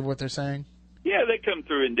necessarily receive what they're saying? Yeah, they come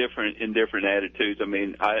through in different attitudes. I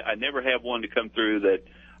mean, I never have one to come through that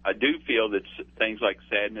I do feel that things like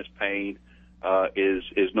sadness, pain,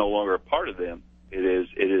 is no longer a part of them. It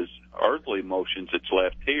is earthly emotions that's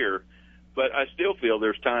left here. But I still feel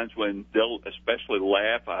there's times when they'll especially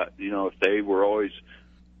laugh. If they were always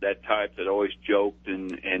that type that always joked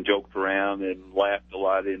and joked around and laughed a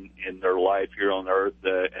lot in their life here on Earth,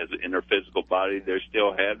 as in their physical body, they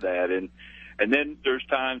still have that. And then there's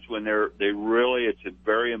times when it's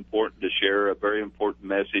very important to share a very important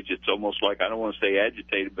message. It's almost like, I don't want to say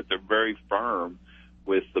agitated, but they're very firm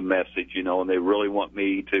with the message, and they really want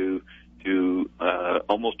me to to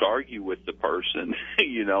almost argue with the person.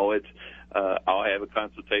 You know, it's I'll have a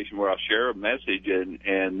consultation where I'll share a message,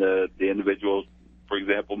 and the individual, for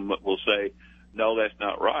example, will say, "No, that's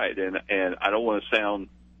not right," and I don't want to sound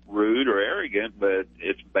rude or arrogant, but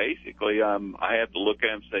it's basically I have to look at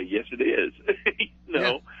them and say, "Yes, it is." You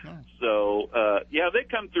know, yeah. So they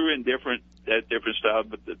come through in different styles,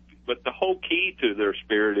 but the whole key to their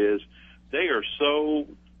spirit is they are so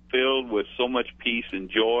filled with so much peace and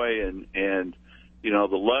joy, and you know,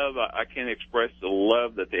 the love. I can't express the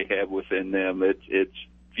love that they have within them. It's if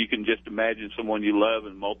you can just imagine someone you love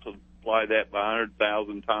and multiply that by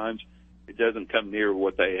 100,000 times, it doesn't come near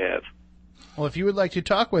what they have. Well, if you would like to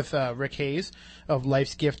talk with Rick Hayes of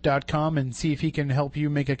lifesgift.com and see if he can help you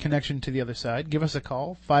make a connection to the other side, give us a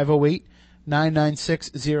call,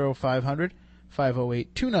 508-996-0500,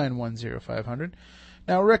 508-291-0500.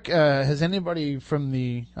 Now, Rick, has anybody from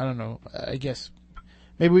the, I don't know, I guess,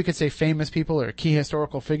 maybe we could say famous people or key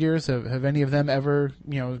historical figures, have any of them ever,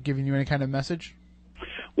 given you any kind of message?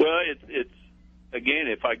 Well, it's again,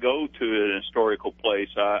 if I go to an historical place,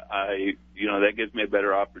 I that gives me a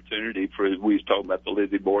better opportunity we was talking about the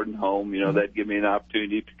Lizzie Borden home, that give me an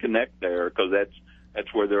opportunity to connect there, because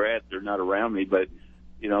that's where they're at. They're not around me, but,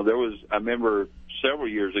 I remember several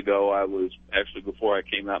years ago, I was actually, before I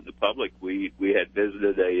came out in the public, we had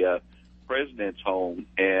visited a president's home,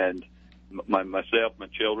 and myself, my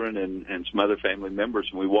children, and some other family members,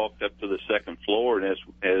 and we walked up to the second floor, and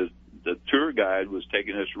as the tour guide was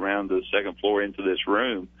taking us around the second floor into this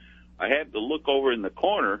room, I had to look over in the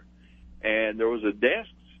corner, and there was a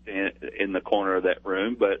desk in the corner of that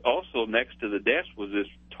room, but also next to the desk was this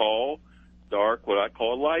tall, dark, what I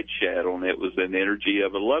call a light shadow, and it was an energy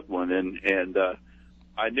of a loved one, and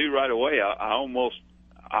I knew right away. I almost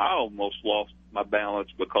lost my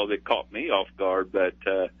balance because it caught me off guard, but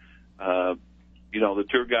the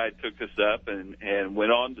tour guide took us up and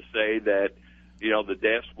went on to say that, the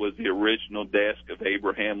desk was the original desk of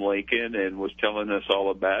Abraham Lincoln, and was telling us all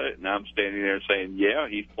about it. And I'm standing there saying, yeah,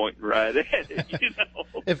 he's pointing right at it,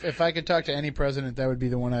 If I could talk to any president, that would be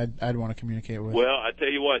the one I'd want to communicate with. Well, I tell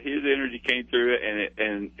you what, his energy came through,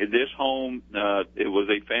 and this home, it was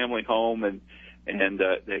a family home, and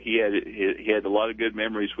he had a lot of good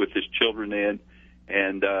memories with his children in,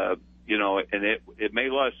 and it made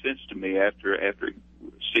a lot of sense to me after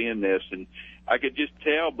seeing this, and I could just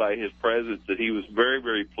tell by his presence that he was very,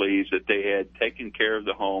 very pleased that they had taken care of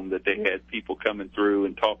the home, that they had people coming through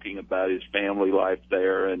and talking about his family life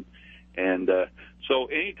there, and so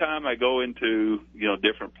anytime I go into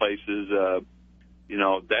different places,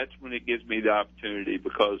 that's when it gives me the opportunity,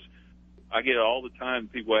 because I get all the time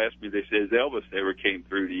people ask me, they say, "Has Elvis ever came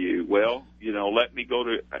through to you?" Well, let me go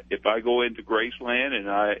to, if I go into Graceland and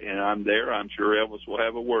I'm there, I'm sure Elvis will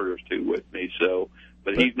have a word or two with me. So,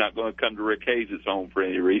 but he's not going to come to Rick Hayes' home for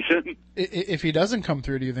any reason. If he doesn't come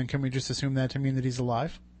through to you, then can we just assume that to mean that he's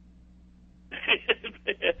alive?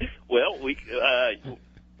 Well, we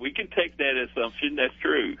can take that assumption. That's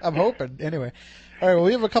true. I'm hoping. Anyway, all right. Well,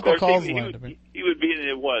 we have a couple calls lined up. He would be in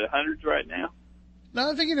the hundreds right now. No,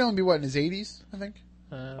 I think he'd only be in his 80s. I think.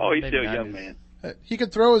 He's still a young man. He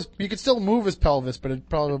could still move his pelvis, but it'd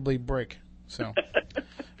probably break. So,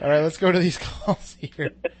 all right, let's go to these calls here.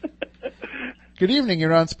 Good evening.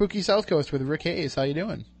 You're on Spooky South Coast with Rick Hayes. How you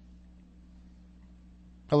doing?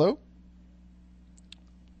 Hello?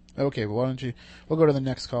 Okay, well, why don't we'll go to the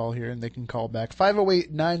next call here, and they can call back.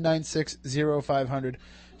 508-996-0500,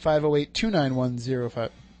 508-291-0500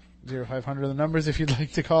 are the numbers if you'd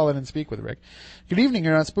like to call in and speak with Rick. Good evening.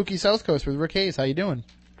 You're on Spooky South Coast with Rick Hayes. How you doing?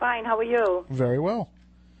 Fine. How are you? Very well.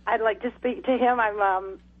 I'd like to speak to him.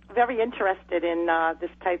 I'm very interested in this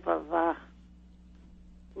type of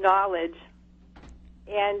knowledge.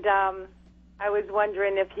 And I was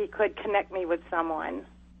wondering if he could connect me with someone.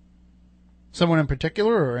 Someone in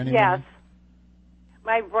particular, or anyone? Yes.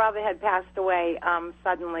 My brother had passed away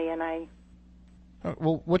suddenly, and I...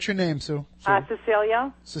 well, what's your name, Sue?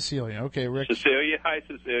 Cecilia. Cecilia. Okay, Rick. Cecilia. Hi,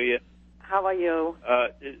 Cecilia. How are you?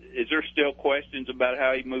 Is there still questions about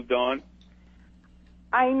how he moved on?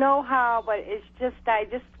 I know how, but it's just, I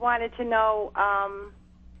just wanted to know,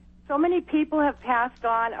 so many people have passed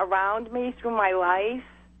on around me through my life,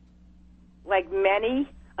 like many,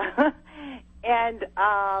 and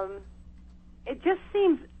it just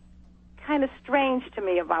seems kind of strange to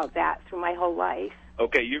me about that through my whole life.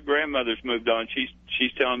 Okay, your grandmother's moved on. She's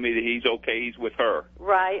telling me that he's okay. He's with her.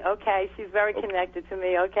 Right. Okay. She's very connected to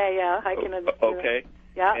me. Okay. Yeah, I can understand. Okay.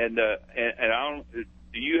 Yeah. And I don't.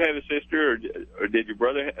 Do you have a sister, or did your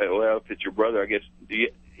brother? Well, if it's your brother, I guess.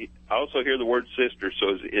 I also hear the word sister.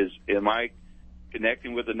 So am I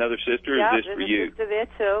connecting with another sister? Or yeah, is this for you? Yeah, there's a sister there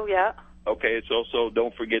too. Yeah. Okay, it's also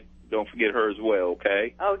don't forget her as well.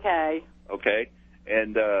 Okay. Okay. Okay.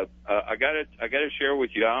 And I gotta share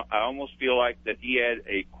with you. I almost feel like that he had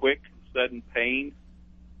a quick, sudden pain,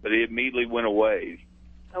 but it immediately went away.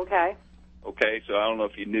 Okay. Okay. So I don't know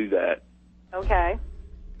if you knew that. Okay.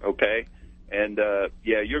 Okay. And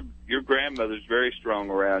yeah, your grandmother's very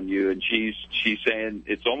strong around you, and she's saying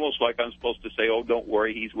it's almost like I'm supposed to say, "Oh, don't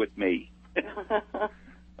worry, he's with me."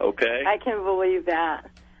 Okay. I can believe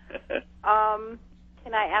that.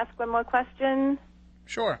 Can I ask one more question?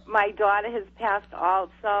 Sure. My daughter has passed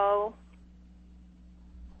also,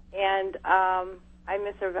 and I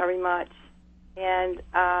miss her very much. And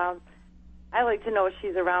I like to know if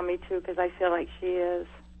she's around me, too, because I feel like she is.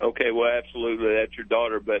 Okay, well, absolutely, that's your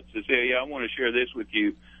daughter. But, Cecilia, I want to share this with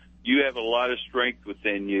you. You have a lot of strength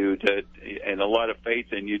within you and a lot of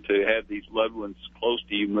faith in you to have these loved ones close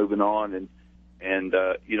to you moving on. And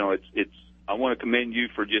you know, it's. I want to commend you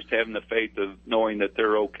for just having the faith of knowing that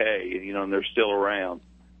they're okay, you know, and they're still around.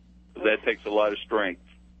 So that takes a lot of strength.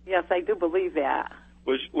 Yes, I do believe that.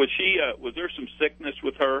 Was she? Was there some sickness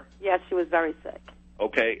with her? Yes, she was very sick.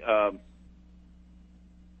 Okay.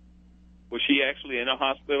 Was she actually in a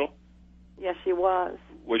hospital? Yes, she was.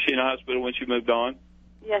 Was she in a hospital when she moved on?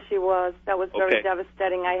 Yes, she was. That was very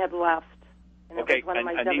devastating. I had left. And okay, it was one of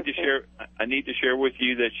my I need to share. I need to share with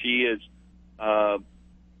you that she is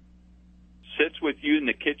sits with you in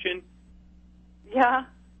the kitchen. Yeah.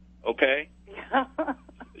 Okay. Yeah.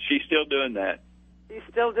 She's still doing that. She's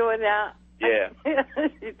still doing that. Yeah.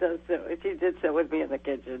 She does sit. She did sit with me in the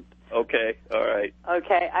kitchen. Okay. All right.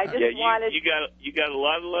 Okay. I just wanted. You got a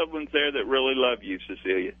lot of loved ones there that really love you,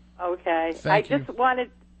 Cecilia. Okay. Thank you. I just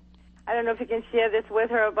wanted. I don't know if you can share this with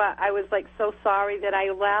her, but I was like so sorry that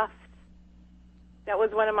I left. That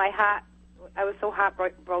was one of my I was so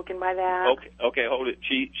heartbroken by that. Okay, hold it.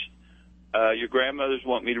 Your grandmothers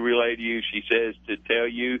want me to relay to you. She says to tell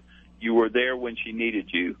you you were there when she needed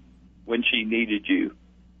you. When she needed you.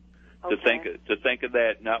 Okay. To think of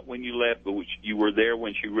that, not when you left, but you were there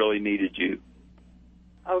when she really needed you.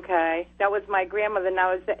 Okay, that was my grandmother.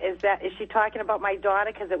 Now, is she talking about my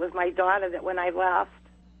daughter? Because it was my daughter that when I left.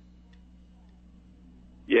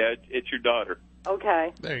 Yeah, it's your daughter.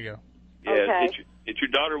 Okay. There you go. Yeah, okay. It's your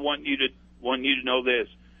daughter wanting you to know this.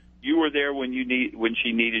 You were there when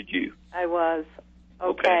she needed you. I was.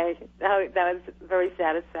 Okay. That was very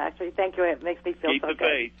satisfactory. Thank you. It makes me feel Keep so the good.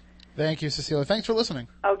 faith. Thank you, Cecilia. Thanks for listening.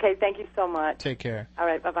 Okay, thank you so much. Take care. All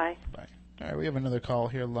right, bye-bye. Bye. All right, we have another call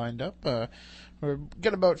here lined up. We've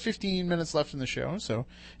got about 15 minutes left in the show, so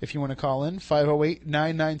if you want to call in,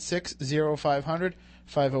 508-996-0500,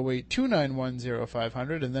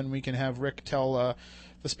 508-291-0500, and then we can have Rick tell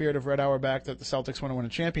the spirit of Red Auerbach that the Celtics want to win a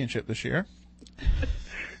championship this year.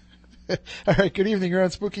 All right, good evening. You're on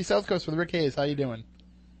Spooky South Coast with Rick Hayes. How you doing?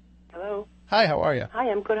 Hello. Hi, how are you? Hi,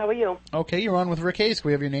 I'm good. How are you? Okay, you're on with Rick Hayes. Can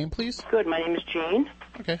we have your name, please? Good. My name is Jean.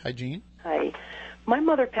 Okay, hi, Jean. Hi. My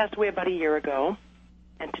mother passed away about a year ago,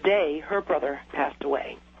 and today her brother passed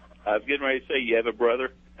away. I was getting ready to say, you have a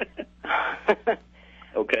brother?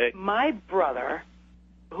 Okay. My brother,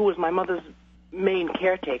 who was my mother's main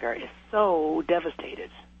caretaker, is so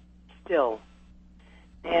devastated still.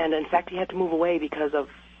 And, in fact, he had to move away because of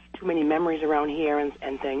too many memories around here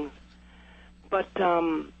and things. But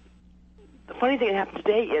the funny thing that happened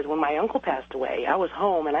today is when my uncle passed away, I was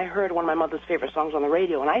home, and I heard one of my mother's favorite songs on the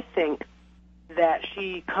radio, and I think that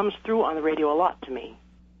she comes through on the radio a lot to me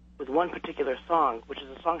with one particular song, which is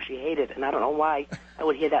a song she hated, and I don't know why I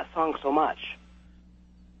would hear that song so much.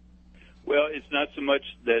 Well, it's not so much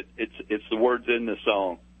that it's the words in the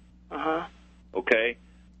song. Uh-huh. Okay?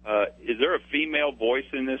 Is there a female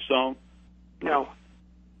voice in this song? No.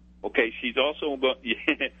 Okay, she's also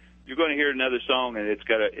you're going to hear another song, and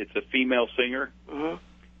it's a female singer, Mm-hmm.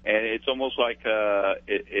 and it's almost like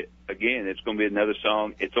again, it's going to be another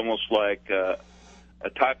song. It's almost like a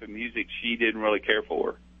type of music she didn't really care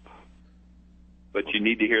for, but you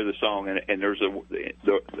need to hear the song. And there's a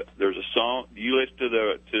song. Do you listen to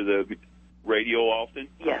the radio often?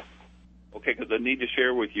 Yes. Okay, because I need to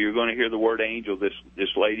share with you. You're going to hear the word angel. This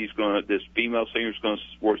female singer's going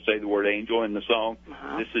to say the word angel in the song.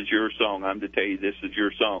 Uh-huh. This is your song. I'm to tell you this is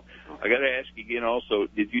your song. I got to ask you again also,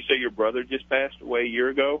 did you say your brother just passed away a year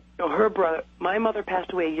ago? No, her brother. My mother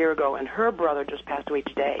passed away a year ago, and her brother just passed away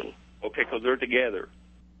today. Okay, because they're together.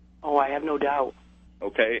 Oh, I have no doubt.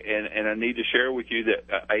 Okay, and I need to share with you that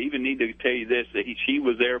I even need to tell you this, that she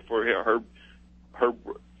was there for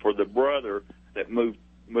for the brother that moved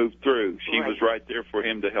through. She was right there for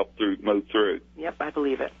him to help move through. Yep, I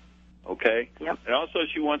believe it. Okay? Yep. And also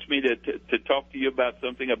she wants me to talk to you about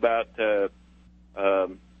something about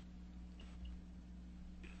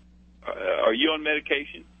on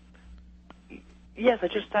medication? Yes, I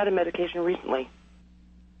just started medication recently.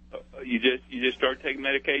 You just started taking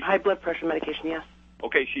medication? High blood pressure medication, yes.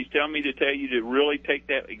 Okay, she's telling me to tell you to really take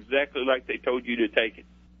that exactly like they told you to take it.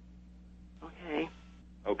 Okay.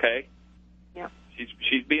 Okay? Yeah.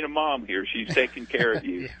 She's being a mom here. She's taking care of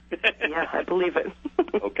you. Yeah, I believe it.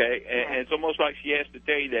 Okay? And it's almost like she has to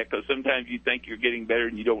tell you that because sometimes you think you're getting better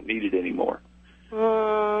and you don't need it anymore.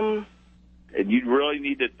 And you really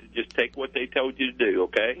need to just take what they told you to do,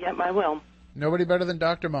 okay? Yep, I will. Nobody better than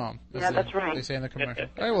Dr. Mom. Yeah, that's right. They say in the commercial.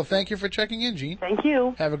 All right, well, thank you for checking in, Gene. Thank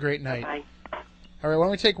you. Have a great night. Bye. All right, why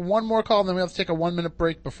don't we take one more call, and then we'll have to take a 1-minute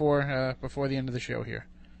break before the end of the show here.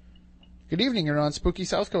 Good evening. You're on Spooky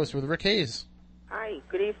South Coast with Rick Hayes. Hi,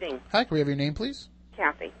 good evening. Hi, can we have your name, please?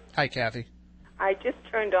 Kathy. Hi, Kathy. I just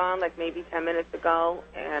turned on like maybe 10 minutes ago,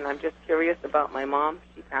 and I'm just curious about my mom.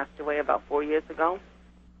 She passed away about 4 years ago.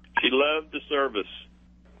 She loved the service.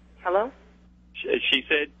 Hello? She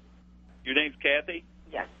said, your name's Kathy?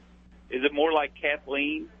 Yes. Is it more like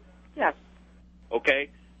Kathleen? Yes. Okay.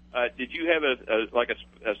 Did you have a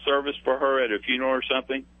service for her at a funeral or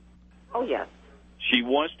something? Oh, yes. She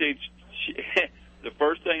wants to... the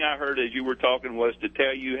first thing I heard as you were talking was to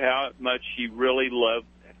tell you how much she really loved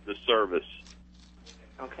the service.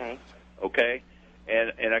 Okay. Okay?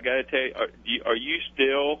 And I got to tell you, are you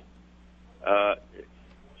still...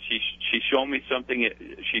 She showed me something.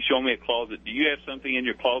 She showed me a closet. Do you have something in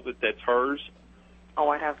your closet that's hers? Oh,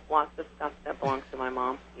 I have lots of stuff that belongs to my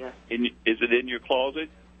mom, yes. Is it in your closet?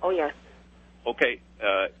 Oh, yes. Okay.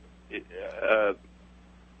 She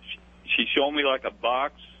showed me like a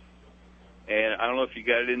box, and I don't know if you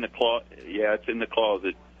got it in the closet. Yeah, it's in the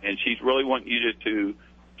closet. And she's really wanting you to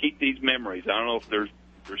keep these memories. I don't know if there's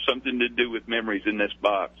something to do with memories in this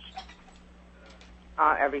box.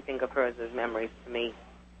 Everything of hers is memories to me.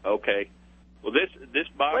 Okay. Well, this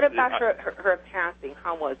box... What about her passing?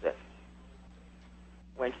 How was it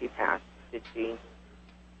when she passed? Did she...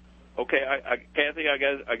 Okay, Kathy, I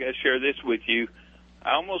got to share this with you.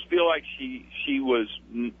 I almost feel like she's...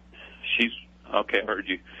 Okay, I heard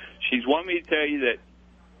you. She's wanting me to tell you that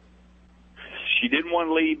she didn't want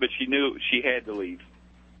to leave, but she knew she had to leave.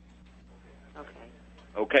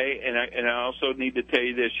 Okay, and I also need to tell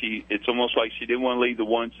you this. It's almost like she didn't want to leave the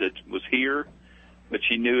ones that was here, but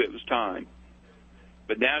she knew it was time.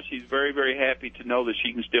 But now she's very, very happy to know that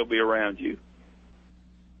she can still be around you.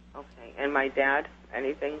 Okay, and my dad,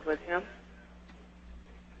 anything with him?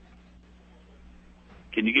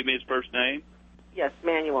 Can you give me his first name? Yes,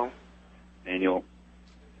 Manuel. Manuel.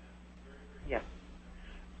 Yes.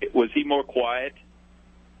 Was he more quiet?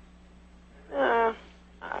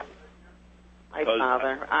 My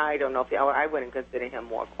father, I don't know if I wouldn't consider him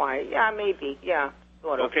more quiet. Yeah, maybe. Yeah,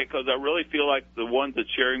 sort of. Okay, because I really feel like the one that's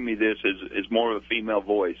sharing me this is more of a female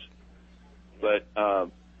voice. But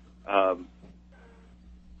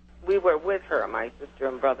we were with her. My sister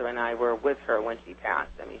and brother and I were with her when she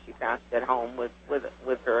passed. I mean, she passed at home with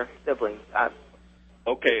her siblings.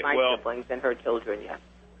 Okay, my siblings and her children. Yes.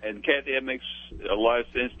 And Kathy, that makes a lot of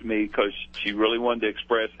sense to me because she really wanted to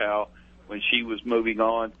express how when she was moving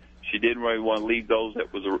on, she didn't really want to leave those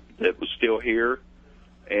that was still here,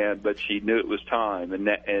 but she knew it was time, and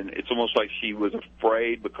it's almost like she was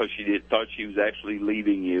afraid because thought she was actually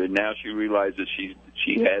leaving you, and now she realizes she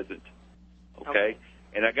hasn't. Okay,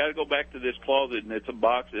 and I got to go back to this closet, and it's a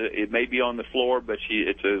box. It may be on the floor, but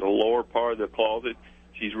it's a lower part of the closet.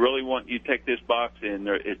 She's really wanting you to take this box in.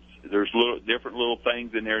 There's different little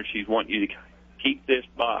things in there, and she's wanting you to keep this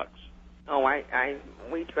box. Oh,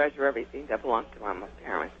 we treasure everything that belongs to my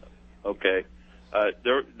parents. Okay.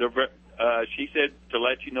 She said to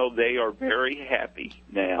let you know they are very happy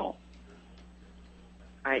now.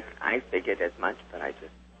 I figured as much, but I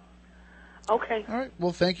just... Okay. All right.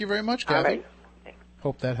 Well, thank you very much, Kathy. All right.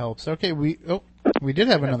 Hope that helps. Okay, we did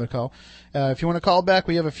have another call. If you want to call back,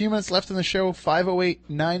 we have a few minutes left in the show.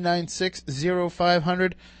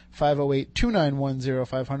 508-996-0500,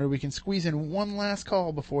 508-291-0500. We can squeeze in one last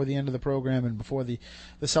call before the end of the program and before the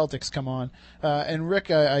Celtics come on. And Rick,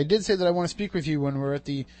 I did say that I want to speak with you when we're at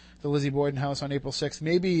the Lizzie Borden house on April 6th.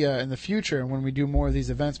 Maybe in the future, when we do more of these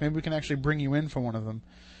events, maybe we can actually bring you in for one of them.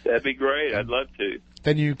 That'd be great. I'd love to.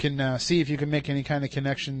 Then you can see if you can make any kind of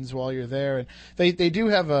connections while you're there. And they do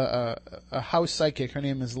have a house psychic. Her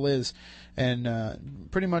name is Liz. And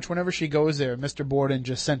pretty much whenever she goes there, Mr. Borden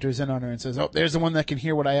just centers in on her and says, "Oh, there's the one that can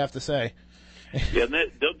hear what I have to say." Yeah,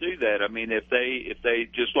 they'll do that. I mean, if they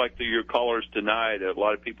just like your callers tonight, a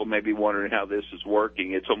lot of people may be wondering how this is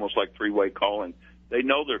working. It's almost like three-way calling. They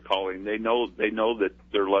know they're calling. They know that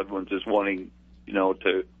their loved ones is wanting,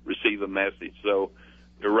 to receive a message. So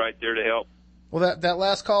they're right there to help. Well, that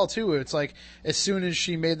last call too, it's like as soon as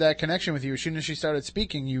she made that connection with you, as soon as she started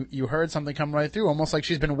speaking, you heard something come right through, almost like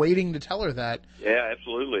she's been waiting to tell her that. Yeah,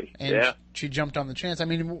 absolutely. And she jumped on the chance. I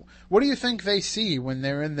mean, what do you think they see when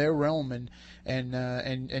they're in their realm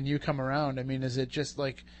and you come around? I mean, is it just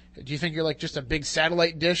like, do you think you're like just a big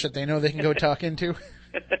satellite dish that they know they can go talk into?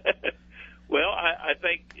 Well, I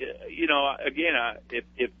think again,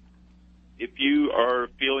 if you are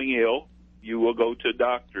feeling ill, you will go to a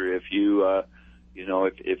doctor. If you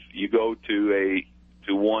if you go to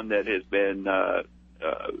one that has been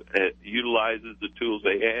utilizes the tools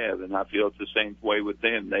they have, and I feel it's the same way with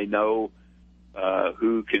them. They know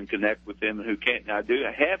who can connect with them and who can't. Now,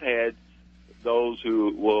 I have had those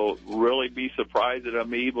who will really be surprised that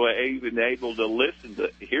I'm even able to listen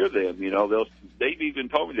to hear them. They've even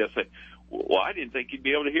told me, they'll say, "Well, I didn't think you'd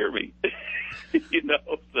be able to hear me."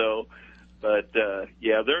 So. But they're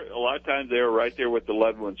a lot of times they're right there with the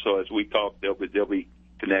loved ones. So as we talk, they'll be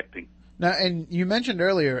connecting. Now, and you mentioned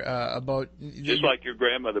earlier about just like your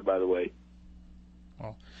grandmother, by the way.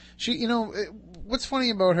 Well, she, what's funny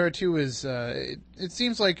about her too is it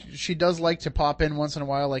seems like she does like to pop in once in a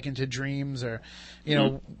while, like into dreams or,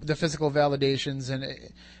 the physical validations, and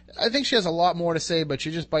I think she has a lot more to say, but she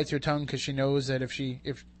just bites her tongue because she knows that if she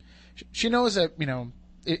knows that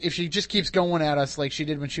if she just keeps going at us like she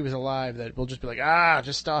did when she was alive, that we'll just be like,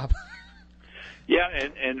 just stop. Yeah,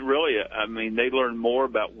 and really, I mean, they learn more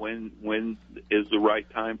about when is the right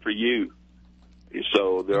time for you.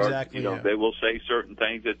 So there are, they will say certain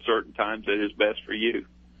things at certain times that is best for you.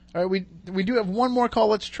 All right, we do have one more call.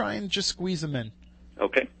 Let's try and just squeeze them in.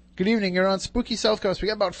 Okay. Good evening. You're on Spooky South Coast. We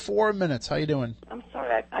got about 4 minutes. How you doing? I'm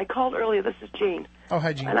sorry. I called earlier. This is Jean. Oh,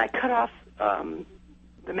 hi, Jean. And I cut off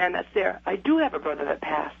the man that's there. I do have a brother that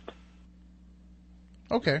passed.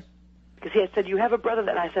 Okay. Because he had said, you have a brother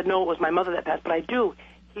that, and I said, no, it was my mother that passed, but I do.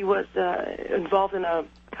 He was involved in a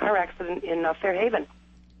car accident in Fairhaven.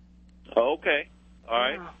 Okay. All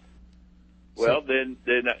right. Well, then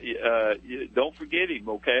don't forget him,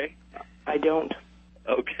 okay? I don't.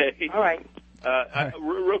 Okay. All right.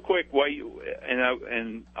 Real quick,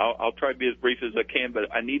 I'll try to be as brief as I can,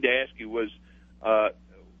 but I need to ask you, was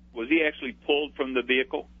he actually pulled from the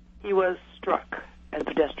vehicle? He was struck as a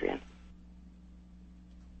pedestrian.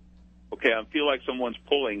 Okay, I feel like someone's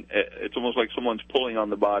pulling. It's almost like someone's pulling on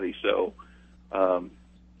the body. So, I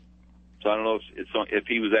don't know if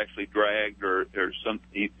he was actually dragged or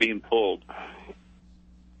he's being pulled.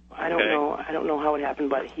 I don't know. I don't know how it happened,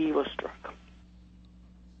 but he was struck.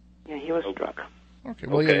 Yeah, he was struck. Okay.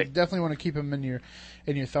 Well, you definitely want to keep him in your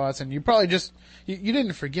thoughts, and you probably just you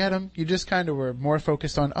didn't forget him. You just kind of were more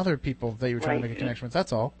focused on other people that you were trying to make a connection with.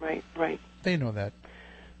 That's all. Right. They know that.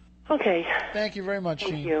 Okay. Thank you very much,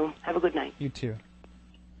 Jean. Thank you. Have a good night. You too.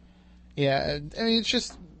 Yeah, I mean, it's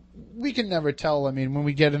just, we can never tell. I mean, when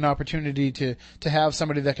we get an opportunity to have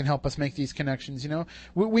somebody that can help us make these connections,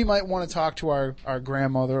 we might want to talk to our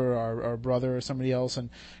grandmother or our brother or somebody else, and,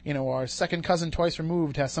 our second cousin twice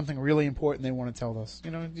removed has something really important they want to tell us.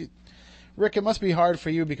 Rick, it must be hard for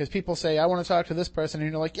you because people say, I want to talk to this person, and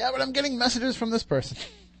you're like, yeah, but I'm getting messages from this person.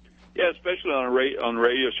 Yeah, especially on a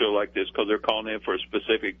radio show like this, because they're calling in for a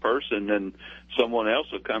specific person, and someone else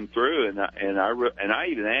will come through, and I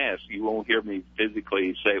even ask. You won't hear me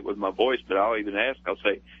physically say it with my voice, but I'll even ask. I'll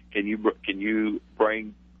say, "Can you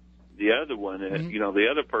bring the other one?" And the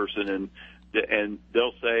other person, and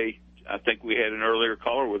they'll say, I think we had an earlier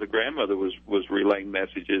caller where the grandmother was relaying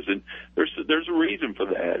messages, and there's a reason for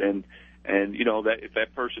that, and that if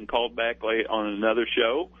that person called back on another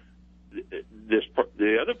show,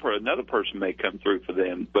 another person may come through for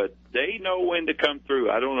them, but they know when to come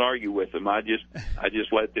through. I don't argue with them. I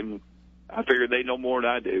just let them. I figure they know more than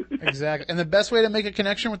I do. Exactly. And the best way to make a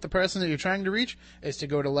connection with the person that you're trying to reach is to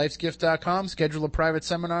go to lifesgift.com, schedule a private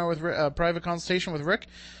seminar with private consultation with Rick.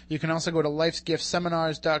 You can also go to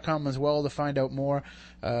lifesgiftseminars.com as well to find out more.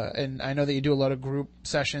 And I know that you do a lot of group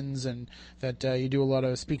sessions and that you do a lot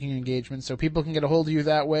of speaking engagements, so people can get a hold of you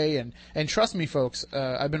that way. And trust me, folks,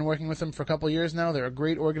 I've been working with them for a couple of years now. They're a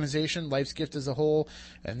great organization, Life's Gift as a whole,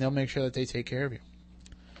 and they'll make sure that they take care of you.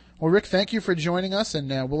 Well, Rick, thank you for joining us,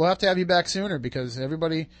 and we'll have to have you back sooner because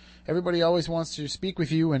everybody always wants to speak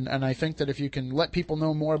with you, and I think that if you can let people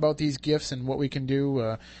know more about these gifts and what we can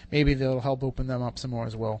do, maybe they'll help open them up some more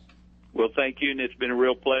as well. Well, thank you, and it's been a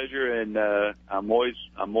real pleasure, and I'm always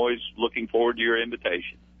looking forward to your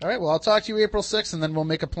invitation. All right, well, I'll talk to you April 6th, and then we'll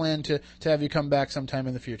make a plan to have you come back sometime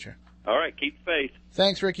in the future. All right, keep the faith.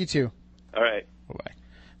 Thanks, Rick, you too. All right. Bye-bye.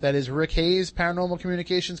 That is Rick Hayes, Paranormal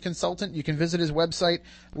Communications Consultant. You can visit his website,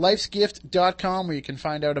 lifesgift.com, where you can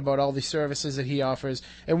find out about all the services that he offers.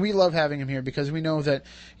 And we love having him here because we know that,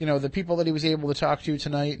 the people that he was able to talk to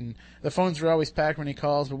tonight, and the phones are always packed when he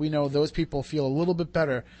calls, but we know those people feel a little bit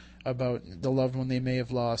better about the loved one they may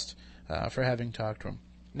have lost for having talked to him.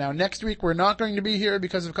 Now, next week, we're not going to be here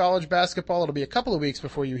because of college basketball. It'll be a couple of weeks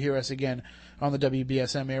before you hear us again on the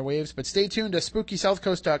WBSM airwaves. But stay tuned to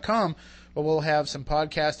SpookySouthCoast.com, where we'll have some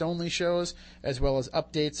podcast-only shows, as well as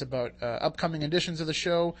updates about upcoming editions of the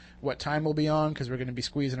show, what time we'll be on, because we're going to be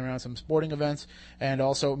squeezing around some sporting events, and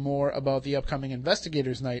also more about the upcoming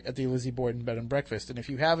Investigators Night at the Lizzie Borden Bed and Breakfast. And if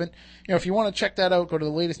you haven't, if you want to check that out, go to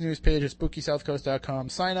the latest news page at SpookySouthCoast.com,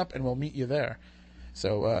 sign up, and we'll meet you there.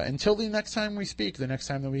 So until the next time we speak, the next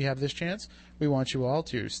time that we have this chance, we want you all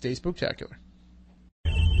to stay spooktacular.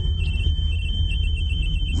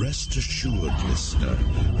 Rest assured, listener,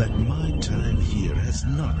 that my time here has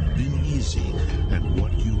not been easy, and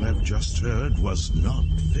what you have just heard was not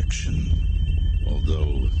fiction.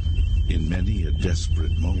 Although, in many a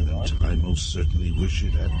desperate moment, I most certainly wish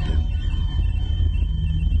it had been.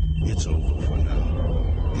 It's over for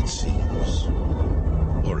now, it seems.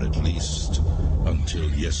 Or at least, until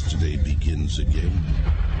yesterday begins again.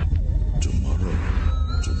 Tomorrow.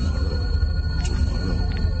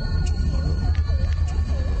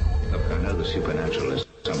 Look, I know the supernatural is